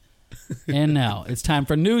inception. And now it's time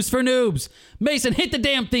for News for Noobs. Mason, hit the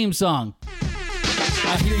damn theme song.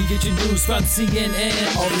 I hear you get your news from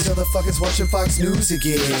CNN. All these other fuckers watching Fox News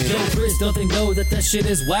again. Yo, Chris, don't they know that shit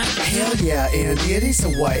is whack? Hell yeah, Andy, it is a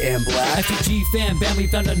white and black. FTG fan, bam, we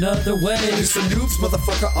found another way. News for Noobs,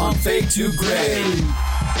 motherfucker, on Fade to Gray.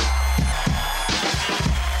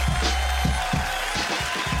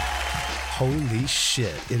 Holy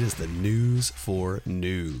shit, it is the News for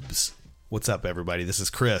Noobs. What's up, everybody? This is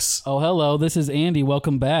Chris. Oh, hello. This is Andy.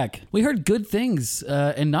 Welcome back. We heard good things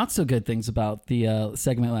and not so good things about the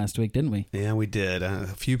segment last week, didn't we? Yeah, we did. A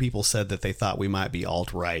few people said that they thought we might be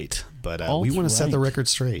alt-right, but we want to set the record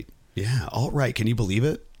straight. Yeah, alt-right. Can you believe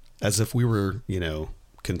it? As if we were,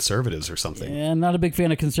 conservatives or something. Yeah, not a big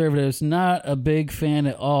fan of conservatives. Not a big fan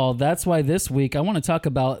at all. That's why this week I want to talk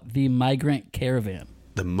about the migrant caravan.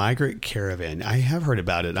 The migrant caravan. I have heard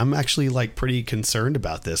about it. I'm actually like pretty concerned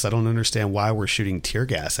about this. I don't understand why we're shooting tear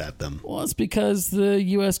gas at them. Well, it's because the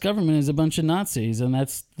U.S. government is a bunch of Nazis, and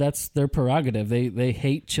that's their prerogative. They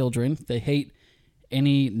hate children. They hate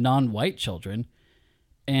any non-white children,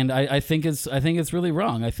 and I think it's really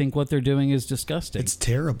wrong. I think what they're doing is disgusting. It's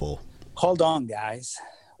terrible. Hold on, guys.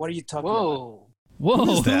 What are you talking about? Whoa!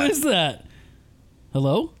 Who is that?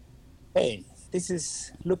 Hello? Hey, this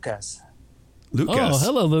is Lucas. Lucas. Oh,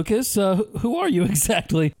 hello, Lucas. Who are you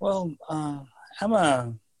exactly? Well, I'm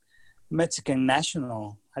a Mexican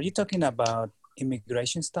national. Are you talking about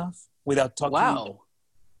immigration stuff without talking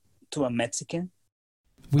to a Mexican?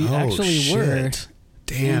 We actually were.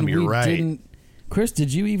 Damn, you're right. Chris,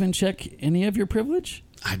 did you even check any of your privilege?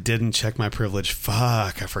 I didn't check my privilege.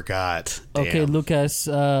 Fuck, I forgot. Damn. Okay, Lucas,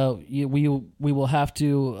 we will have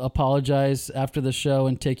to apologize after the show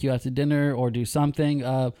and take you out to dinner or do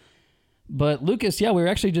something. But Lucas, yeah, we were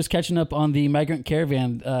actually just catching up on the migrant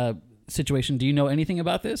caravan situation. Do you know anything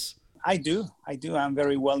about this? I do. I'm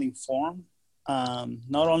very well informed,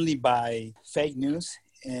 not only by fake news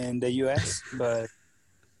in the U.S.,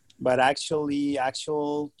 but actual,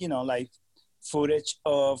 like footage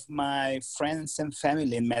of my friends and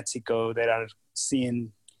family in Mexico that are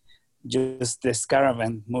seeing just this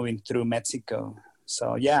caravan moving through Mexico.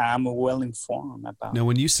 So yeah, I'm well informed about. Now,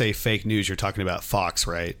 when you say fake news, you're talking about Fox,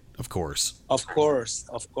 right? Of course. Of course.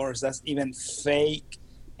 That's even fake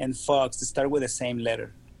and Fox to start with the same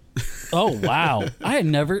letter. Oh wow! I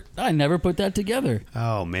never put that together.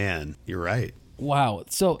 Oh man, you're right. Wow.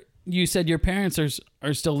 So you said your parents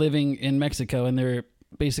are still living in Mexico, and they're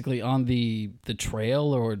basically on the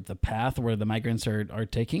trail or the path where the migrants are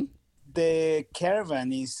taking? The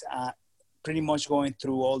caravan is pretty much going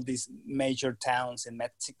through all these major towns in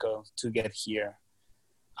Mexico to get here.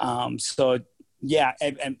 So yeah,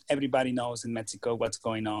 everybody knows in Mexico what's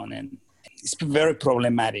going on, and it's very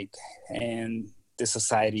problematic in the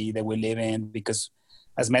society that we live in, because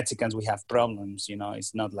as Mexicans we have problems.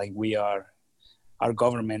 It's not like our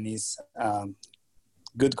government is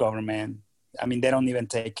good government. I mean, they don't even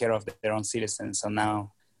take care of their own citizens. So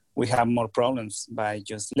now we have more problems by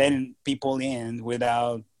just letting people in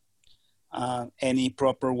without any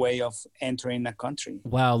proper way of entering a country.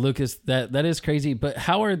 Wow, Lucas, that is crazy. But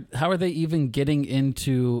how are they even getting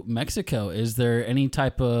into Mexico? Is there any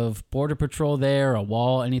type of border patrol there, a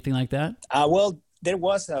wall, anything like that? Well, there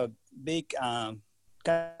was a big kind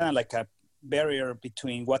of like a barrier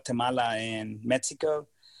between Guatemala and Mexico,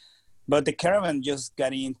 but the caravan just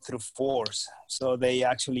got in through force. So they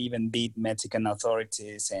actually even beat Mexican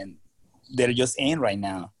authorities, and they're just in right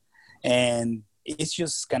now. And it's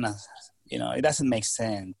just kind of, it doesn't make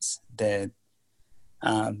sense that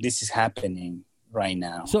this is happening right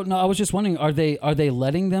now. So no, I was just wondering, are they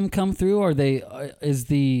letting them come through? Is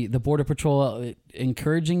the border patrol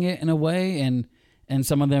encouraging it in a way, and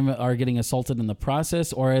some of them are getting assaulted in the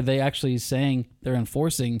process, or are they actually saying they're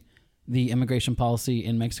enforcing the immigration policy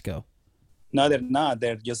in Mexico? No, they're not.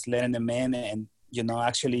 They're just letting them in, and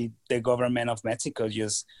actually the government of Mexico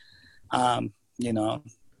just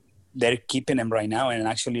they're keeping them right now and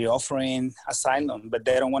actually offering asylum, but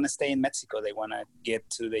they don't want to stay in Mexico. They want to get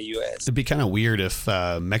to the U.S. It'd be kind of weird if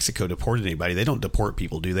Mexico deported anybody. They don't deport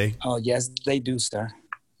people, do they? Oh, yes, they do, sir.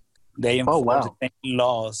 They enforce the same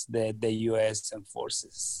laws that the U.S.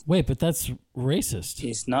 enforces. Wait, but that's racist.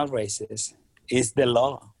 It's not racist. It's the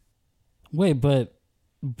law. Wait, but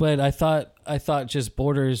I thought just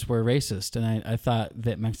borders were racist, and I thought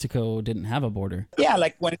that Mexico didn't have a border. Yeah,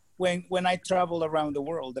 like when I travel around the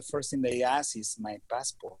world, the first thing they ask is my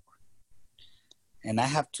passport. And I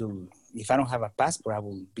have to, if I don't have a passport, I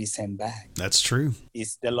will be sent back. That's true.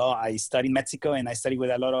 It's the law. I study Mexico, and I study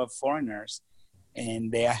with a lot of foreigners,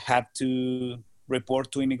 and they have to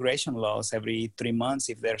report to immigration laws every 3 months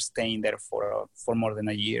if they're staying there for more than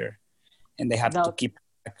a year. And they have to keep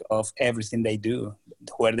track of everything they do,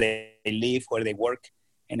 where they live, where they work,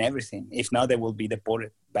 and everything. If not, they will be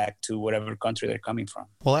deported back to whatever country they're coming from.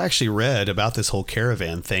 Well, I actually read about this whole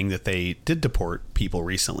caravan thing that they did deport people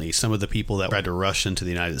recently. Some of the people that tried to rush into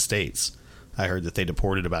the United States. I heard that they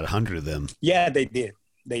deported about 100 of them. Yeah, they did.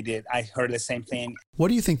 They did. I heard the same thing. What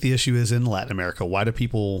do you think the issue is in Latin America? Why do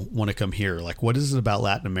people want to come here? Like, what is it about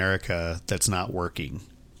Latin America that's not working?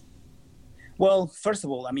 Well, first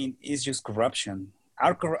of all, I mean, it's just corruption.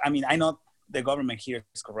 I know the government here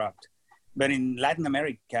is corrupt, but in Latin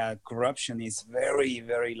America, corruption is very,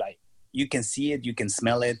 very you can see it, you can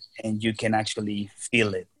smell it, and you can actually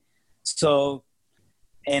feel it. So,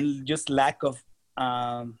 and just lack of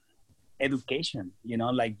education,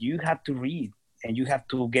 you have to read and you have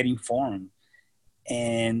to get informed.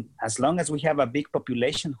 And as long as we have a big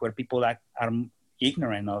population where people are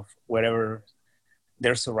ignorant of whatever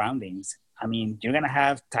their surroundings, I mean, you're going to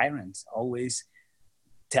have tyrants always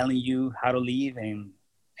telling you how to live and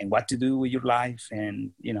what to do with your life.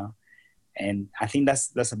 And, you know, and I think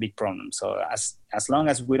that's a big problem. So as long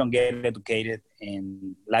as we don't get educated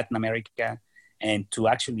in Latin America and to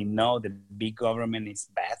actually know that big government is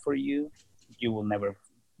bad for you, you will never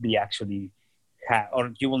be actually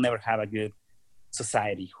or you will never have a good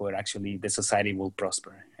society where actually the society will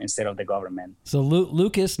prosper instead of the government. So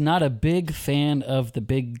Lucas, not a big fan of the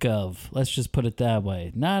big gov. Let's just put it that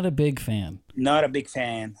way. Not a big fan. Not a big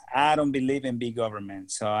fan. I don't believe in big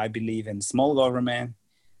government. So I believe in small government.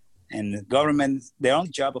 And the government, the only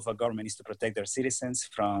job of a government is to protect their citizens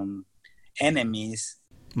from enemies,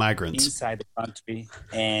 migrants inside the country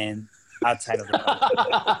and outside of the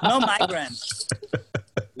country. No migrants.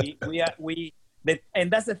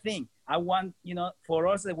 And that's the thing. I want, you know, for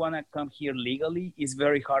us that want to come here legally, it's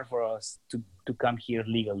very hard for us to come here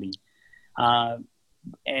legally.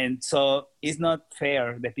 And so it's not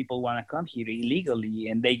fair that people want to come here illegally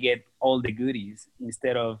and they get all the goodies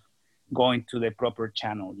instead of going to the proper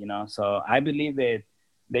channel, you know? So I believe that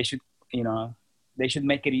they should, you know, they should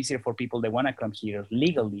make it easier for people that want to come here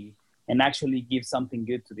legally and actually give something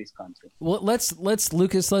good to this country. Well, let's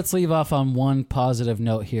Lucas, let's leave off on one positive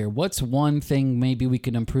note here. What's one thing maybe we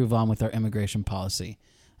could improve on with our immigration policy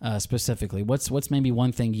specifically? What's maybe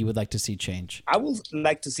one thing you would like to see change? I would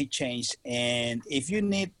like to see change. And if you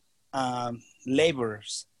need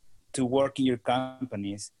laborers to work in your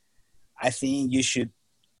companies, I think you should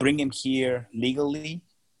bring them here legally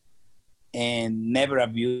and never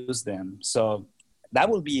abuse them. So that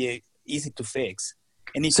will be easy to fix.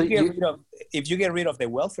 And if you get rid of the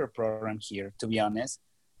welfare program here, to be honest,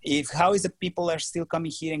 how is the people are still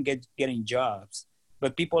coming here and getting jobs,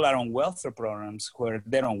 but people are on welfare programs where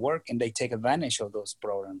they don't work and they take advantage of those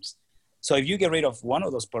programs. So if you get rid of one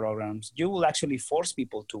of those programs, you will actually force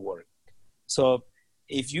people to work. So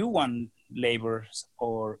if you want laborers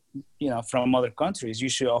or, you know, from other countries, you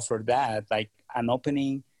should offer that, like an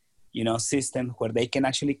opening, you know, system where they can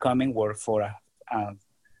actually come and work for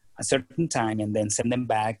a certain time and then send them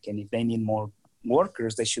back. And if they need more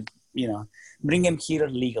workers, they should, you know, bring them here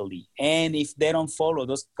legally. And if they don't follow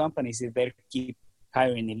those companies, if they keep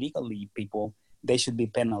hiring illegally people, they should be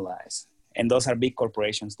penalized. And those are big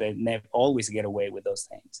corporations that never always get away with those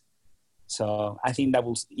things. So I think that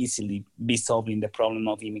will easily be solving the problem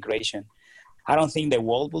of immigration. I don't think the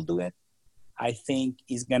world will do it. I think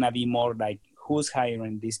it's going to be more like who's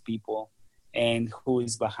hiring these people and who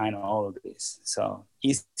is behind all of this. So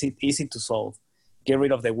easy to solve. Get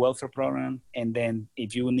rid of the welfare program. And then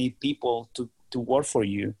if you need people to work for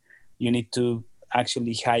you, you need to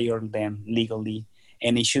actually hire them legally.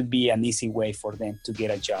 And it should be an easy way for them to get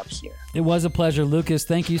a job here. It was a pleasure, Lucas.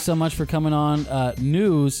 Thank you so much for coming on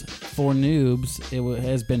News for Noobs. It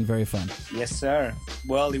has been very fun. Yes, sir.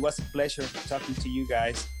 Well, it was a pleasure talking to you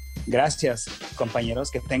guys. Gracias,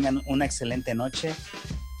 compañeros. Que tengan una excelente noche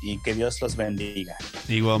y que Dios los bendiga.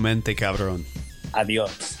 Igualmente, cabrón.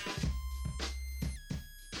 Adiós.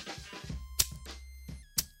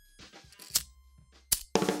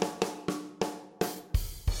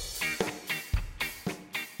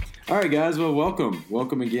 All right, guys. Well,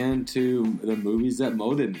 welcome again to the Movies That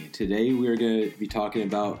Molded Me. Today, we are going to be talking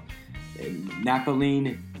about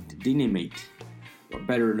Napoleon Dynamite, or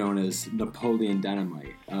better known as Napoleon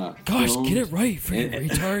Dynamite. Gosh, get it right,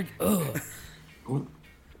 retard. Ugh.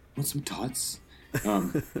 Want some tots?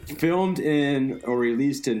 Filmed or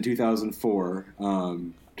released in 2004,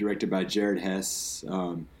 directed by Jared Hess,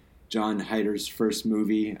 John Hyder's first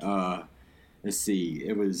movie. Let's see,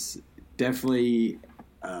 it was definitely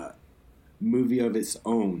a movie of its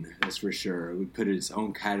own, that's for sure. We put it in its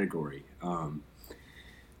own category.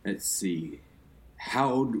 Let's see.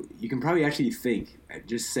 How you can probably actually think,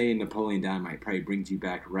 just saying Napoleon Dynamite probably brings you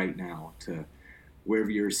back right now to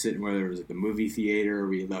wherever you were sitting, whether it was at the movie theater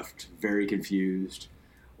where you left very confused,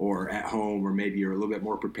 or at home where maybe you're a little bit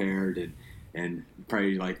more prepared and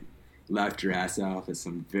probably like laughed your ass off at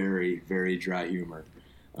some very, very dry humor.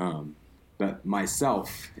 But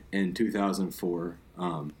myself in 2004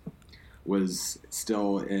 was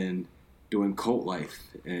still doing cult life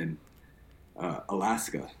in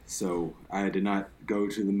Alaska. So I did not go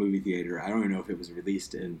to the movie theater. I don't even know if it was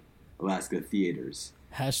released in Alaska theaters.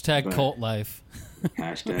 Hashtag cult life.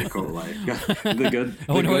 Hashtag cult life.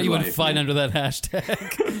 I wonder what you would find under that hashtag.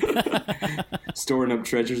 Storing up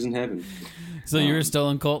treasures in heaven. So you were still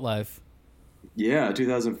in cult life. Yeah,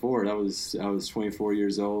 2004. I was 24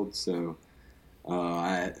 years old. So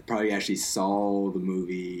I probably actually saw the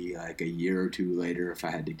movie like a year or two later, if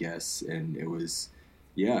I had to guess, and it was,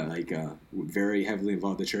 very heavily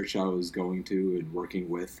involved in the church I was going to and working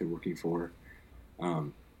with and working for.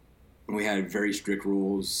 We had very strict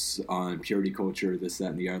rules on purity culture, this,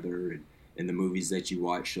 that, and the other, and in the movies that you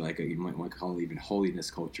watch, like you might want to call it even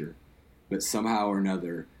holiness culture. But somehow or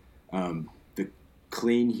another, the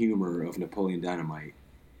clean humor of Napoleon Dynamite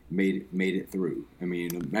made it through. I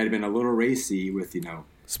mean, it might have been a little racy with,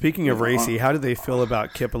 Speaking of racy, how did they feel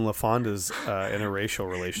about Kip and LaFonda's interracial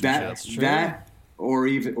relationship? Or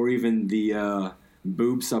even the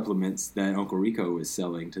boob supplements that Uncle Rico was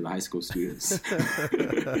selling to the high school students. I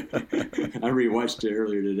rewatched it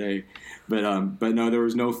earlier today, but no, there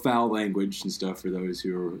was no foul language and stuff for those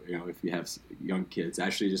who are, if you have young kids. I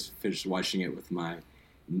actually just finished watching it with my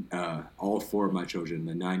all four of my children,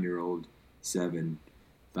 the 9-year-old, 7,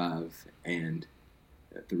 5, and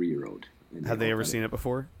a 3-year-old. Had they ever seen it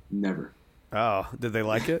before? Never. Oh, did they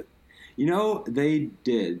like it? They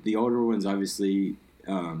did. The older ones obviously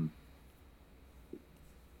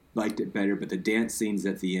liked it better, but the dance scenes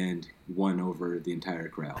at the end won over the entire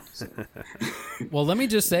crowd. So. Well, let me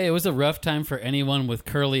just say, it was a rough time for anyone with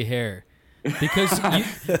curly hair, because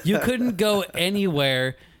you couldn't go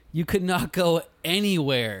anywhere. You could not go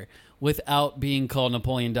anywhere without being called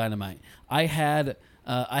Napoleon Dynamite. I had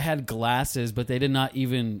glasses, but they did not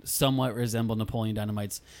even somewhat resemble Napoleon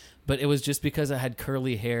Dynamite's. But it was just because I had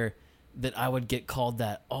curly hair that I would get called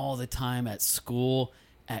that all the time at school,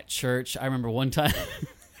 at church. I remember one time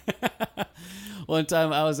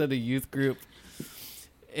I was at a youth group,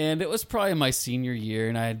 and it was probably my senior year,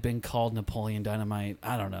 and I had been called Napoleon Dynamite,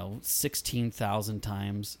 I don't know, 16,000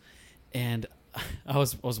 times. And I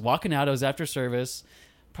was walking out. It was after service,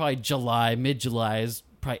 probably mid-July, is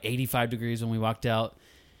probably 85 degrees when we walked out.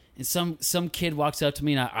 And some kid walks up to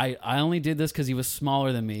me, and I only did this because he was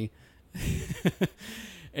smaller than me.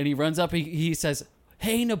 And he runs up, he says,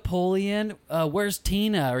 "Hey, Napoleon, where's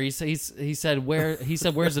Tina?" Or he said,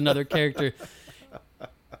 "Where's another character?"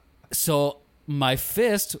 So my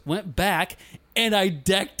fist went back, and I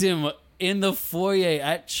decked him in the foyer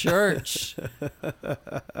at church.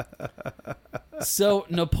 So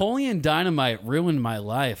Napoleon Dynamite ruined my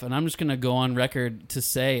life, and I'm just going to go on record to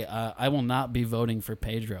say I will not be voting for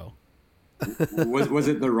Pedro. Was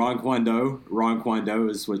it the Ron Kwon-do? Ron Kwon-do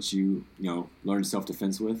is what you learned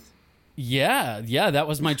self-defense with? Yeah, that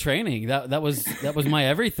was my training. That was my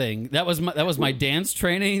everything. That was my dance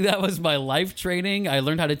training. That was my life training. I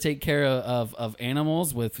learned how to take care of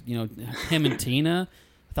animals with him and Tina.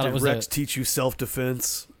 I thought Did it was Rex teach you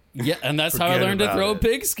self-defense? Yeah, and that's how I learned to throw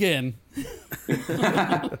pigskin.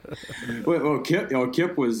 well,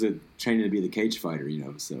 Kip was training to be the cage fighter,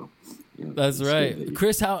 so. That's right.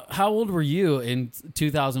 Chris, how old were you in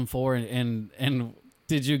 2004, and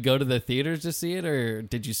did you go to the theaters to see it, or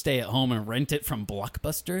did you stay at home and rent it from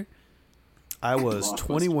Blockbuster? I was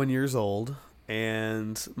 21 years old,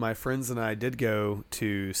 and my friends and I did go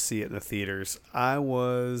to see it in the theaters.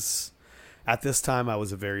 At this time, I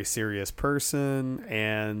was a very serious person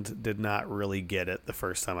and did not really get it the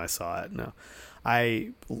first time I saw it. No, I,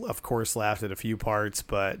 of course, laughed at a few parts,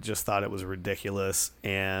 but just thought it was ridiculous.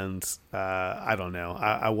 And I don't know.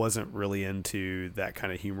 I wasn't really into that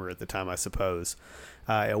kind of humor at the time, I suppose.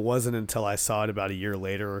 It wasn't until I saw it about a year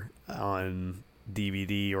later on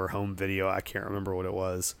DVD or home video, I can't remember what it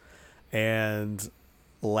was, and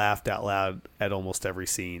laughed out loud at almost every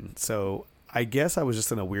scene. So I guess I was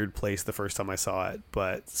just in a weird place the first time I saw it,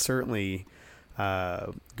 but certainly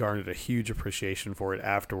garnered a huge appreciation for it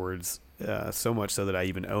afterwards, so much so that I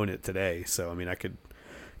even own it today. So, I mean, I could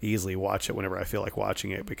easily watch it whenever I feel like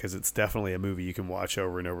watching it, because it's definitely a movie you can watch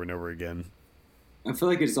over and over and over again. I feel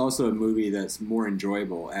like it's also a movie that's more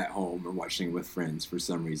enjoyable at home or watching with friends for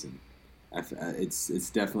some reason.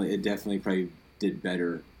 It definitely probably did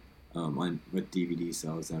better with DVD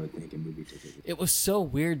sales, I would think, and movie tickets. It was so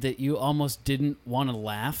weird that you almost didn't want to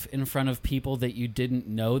laugh in front of people that you didn't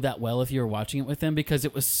know that well if you were watching it with them, because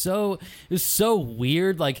it was so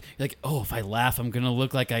weird. Like, oh, if I laugh, I'm gonna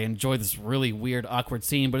look like I enjoy this really weird, awkward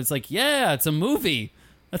scene. But it's like, yeah, it's a movie.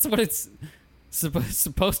 That's what it's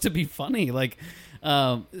supposed to be funny. Like,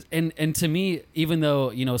 and to me, even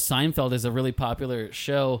though Seinfeld is a really popular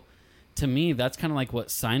show, to me, that's kind of like what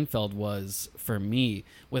Seinfeld was for me.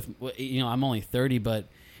 With I'm only 30, but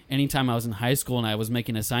anytime I was in high school and I was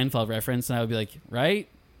making a Seinfeld reference, and I would be like, right,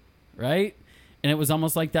 and it was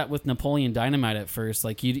almost like that with Napoleon Dynamite at first.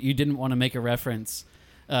 Like you didn't want to make a reference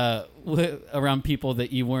around people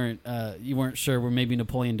that you weren't sure were maybe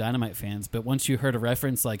Napoleon Dynamite fans, but once you heard a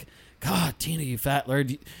reference like, God, Tina, you fat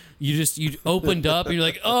lard, you opened up and you're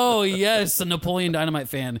like, oh yes, a Napoleon Dynamite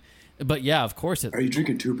fan. But yeah, of course it. Are you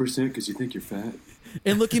drinking 2% because you think you're fat?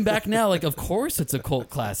 And looking back now, like, of course it's a cult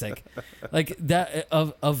classic, like that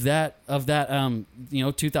of that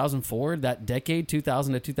 2004, that decade,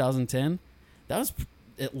 2000 to 2010, that was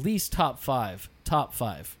at least top five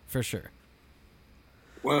for sure.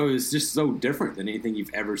 Well, it's just so different than anything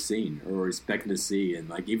you've ever seen or expecting to see, and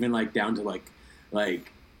like even like down to like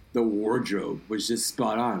the wardrobe was just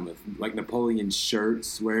spot on with like Napoleon's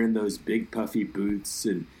shirts, wearing those big puffy boots,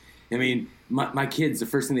 and I mean my kids, the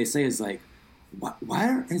first thing they say is like, why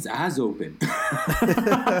are his eyes open? and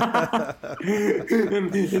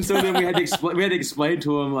so then we had to explain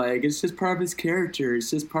to him like it's just part of his character.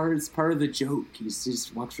 It's just part of the joke. He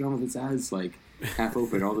just walks around with his eyes like half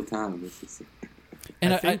open all the time.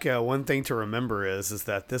 And I think one thing to remember is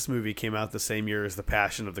that this movie came out the same year as The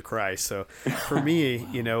Passion of the Christ. So for me,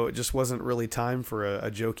 it just wasn't really time for a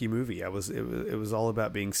jokey movie. It was all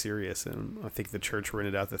about being serious, and I think the church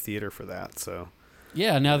rented out the theater for that. So.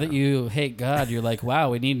 Yeah, now that you hate God, you're like,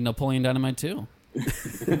 wow, we need Napoleon Dynamite too.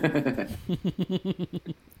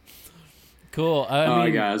 Cool. I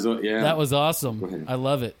mean, guys, yeah. That was awesome. I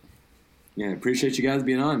love it. Yeah, appreciate you guys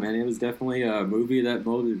being on, man. It was definitely a movie that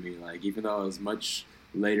molded me. Like, even though it was much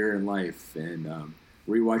later in life, and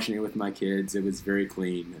rewatching it with my kids, it was very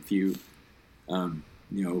clean. A few,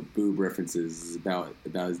 boob references is about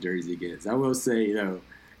as dirty as it gets. I will say,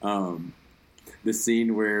 the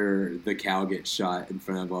scene where the cow gets shot in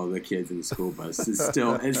front of all the kids in the school bus is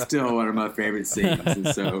still one of my favorite scenes. And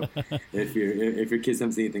so if your kids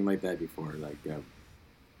haven't seen anything like that before, like might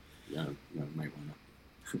want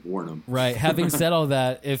to warn them. Right. Having said all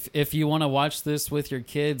that, if you want to watch this with your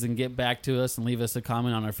kids and get back to us and leave us a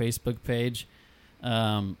comment on our Facebook page,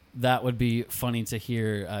 that would be funny to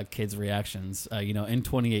hear kids' reactions, in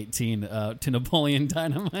 2018 to Napoleon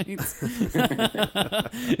Dynamite.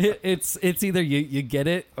 It's either you get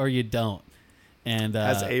it or you don't. And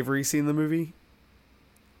has Avery seen the movie?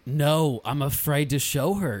 No, I'm afraid to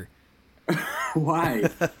show her. Why?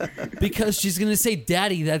 Because she's going to say,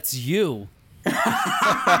 Daddy, that's you.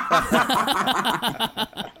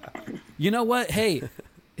 You know what? Hey,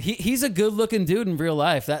 he's a good-looking dude in real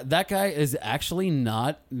life. That guy is actually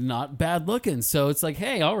not bad looking. So it's like,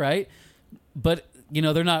 hey, all right, but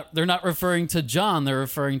they're not referring to John. They're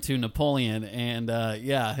referring to Napoleon. And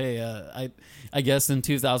I guess in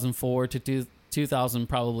 2004 to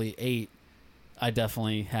 2008, I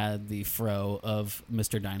definitely had the fro of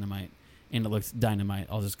Mr. Dynamite, and it looks dynamite.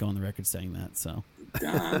 I'll just go on the record saying that. So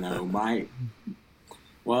Dynamite.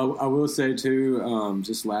 Well, I will say too.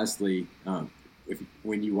 Just lastly.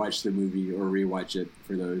 When you watch the movie or rewatch it,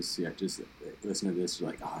 for those, just listen to this, you're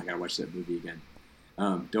like, oh, I gotta watch that movie again.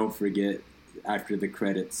 Don't forget, after the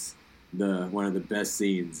credits, one of the best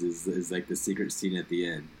scenes is like the secret scene at the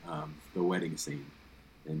end, the wedding scene.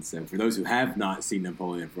 And so, for those who have not seen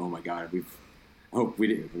Napoleon, oh my God, I hope we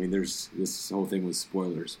did. I mean, this whole thing was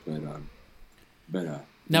spoilers, but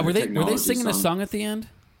now were they singing a song at the end?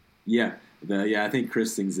 Yeah, I think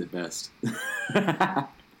Chris sings it best.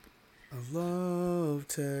 I love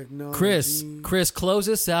technology. Chris, close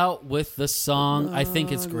us out with the song. I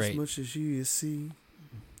think it's great. As much as you see,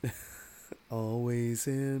 always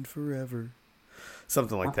and forever.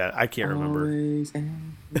 Something like that. I can't remember.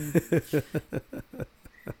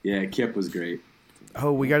 Yeah, Kip was great.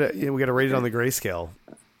 Oh, we gotta rate it on the grayscale.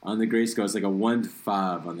 On the grayscale, it's like a 1 to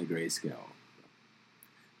 5 on the grayscale.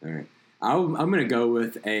 All right, I'm gonna go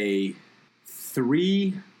with a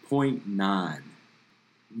 3.9.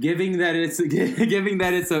 Giving that it's a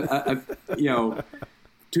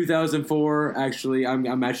 2004. Actually,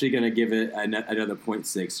 I'm actually going to give it another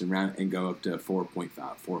 0.6 and round and go up to 4.5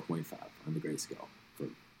 on the grayscale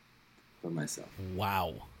for myself.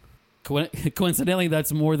 Wow. Coincidentally,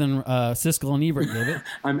 that's more than Siskel and Ebert gave it.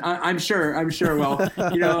 I'm sure. Well,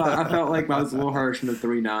 I felt like I was a little harsh in the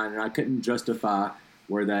 3.9, and I couldn't justify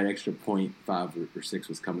where that extra 0.5 or 6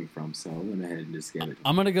 was coming from, so I went ahead and just gave it.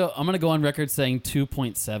 I'm gonna go on record saying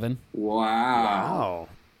 2.7. Wow.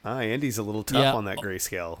 Andy's a little tough on that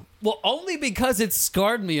grayscale. Well, only because it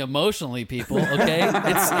scarred me emotionally, people. Okay,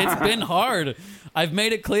 it's been hard. I've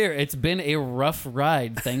made it clear it's been a rough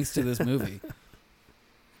ride thanks to this movie.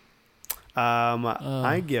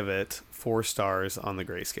 I give it 4 stars on the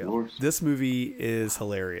grayscale. This movie is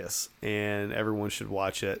hilarious, and everyone should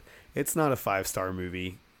watch it. It's not a 5-star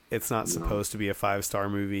movie. It's not supposed to be a 5-star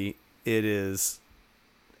movie. It is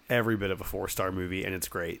every bit of a 4-star movie, and it's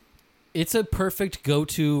great. It's a perfect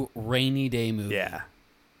go-to rainy day movie. Yeah.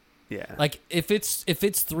 Yeah. Like if it's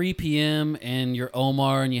 3 p.m. and you're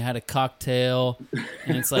Omar and you had a cocktail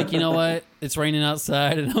and it's like, you know what? It's raining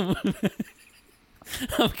outside and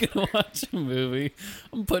I'm gonna watch a movie.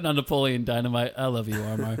 I'm putting on Napoleon Dynamite. I love you,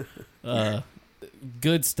 Omar.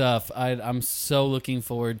 Good stuff. I'm so looking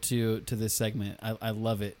forward to this segment. I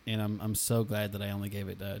love it, and I'm so glad that I only gave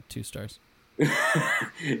it 2 stars.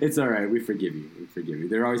 It's all right. We forgive you.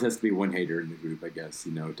 There always has to be one hater in the group, I guess,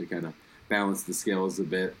 to kind of balance the scales a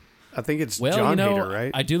bit. I think it's John Hader,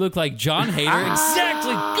 right? I do look like John Hader.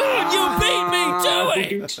 Exactly. Good. You beat me to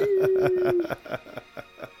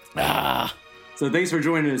it. So thanks for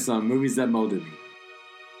joining us on Movies That Molded Me.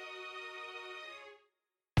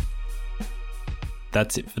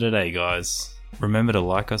 That's it for today, guys. Remember to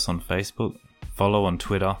like us on Facebook, follow on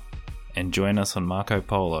Twitter, and join us on Marco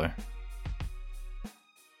Polo.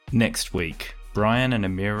 Next week, Brian and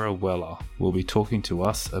Amira Weller will be talking to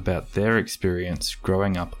us about their experience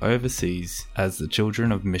growing up overseas as the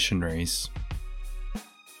children of missionaries.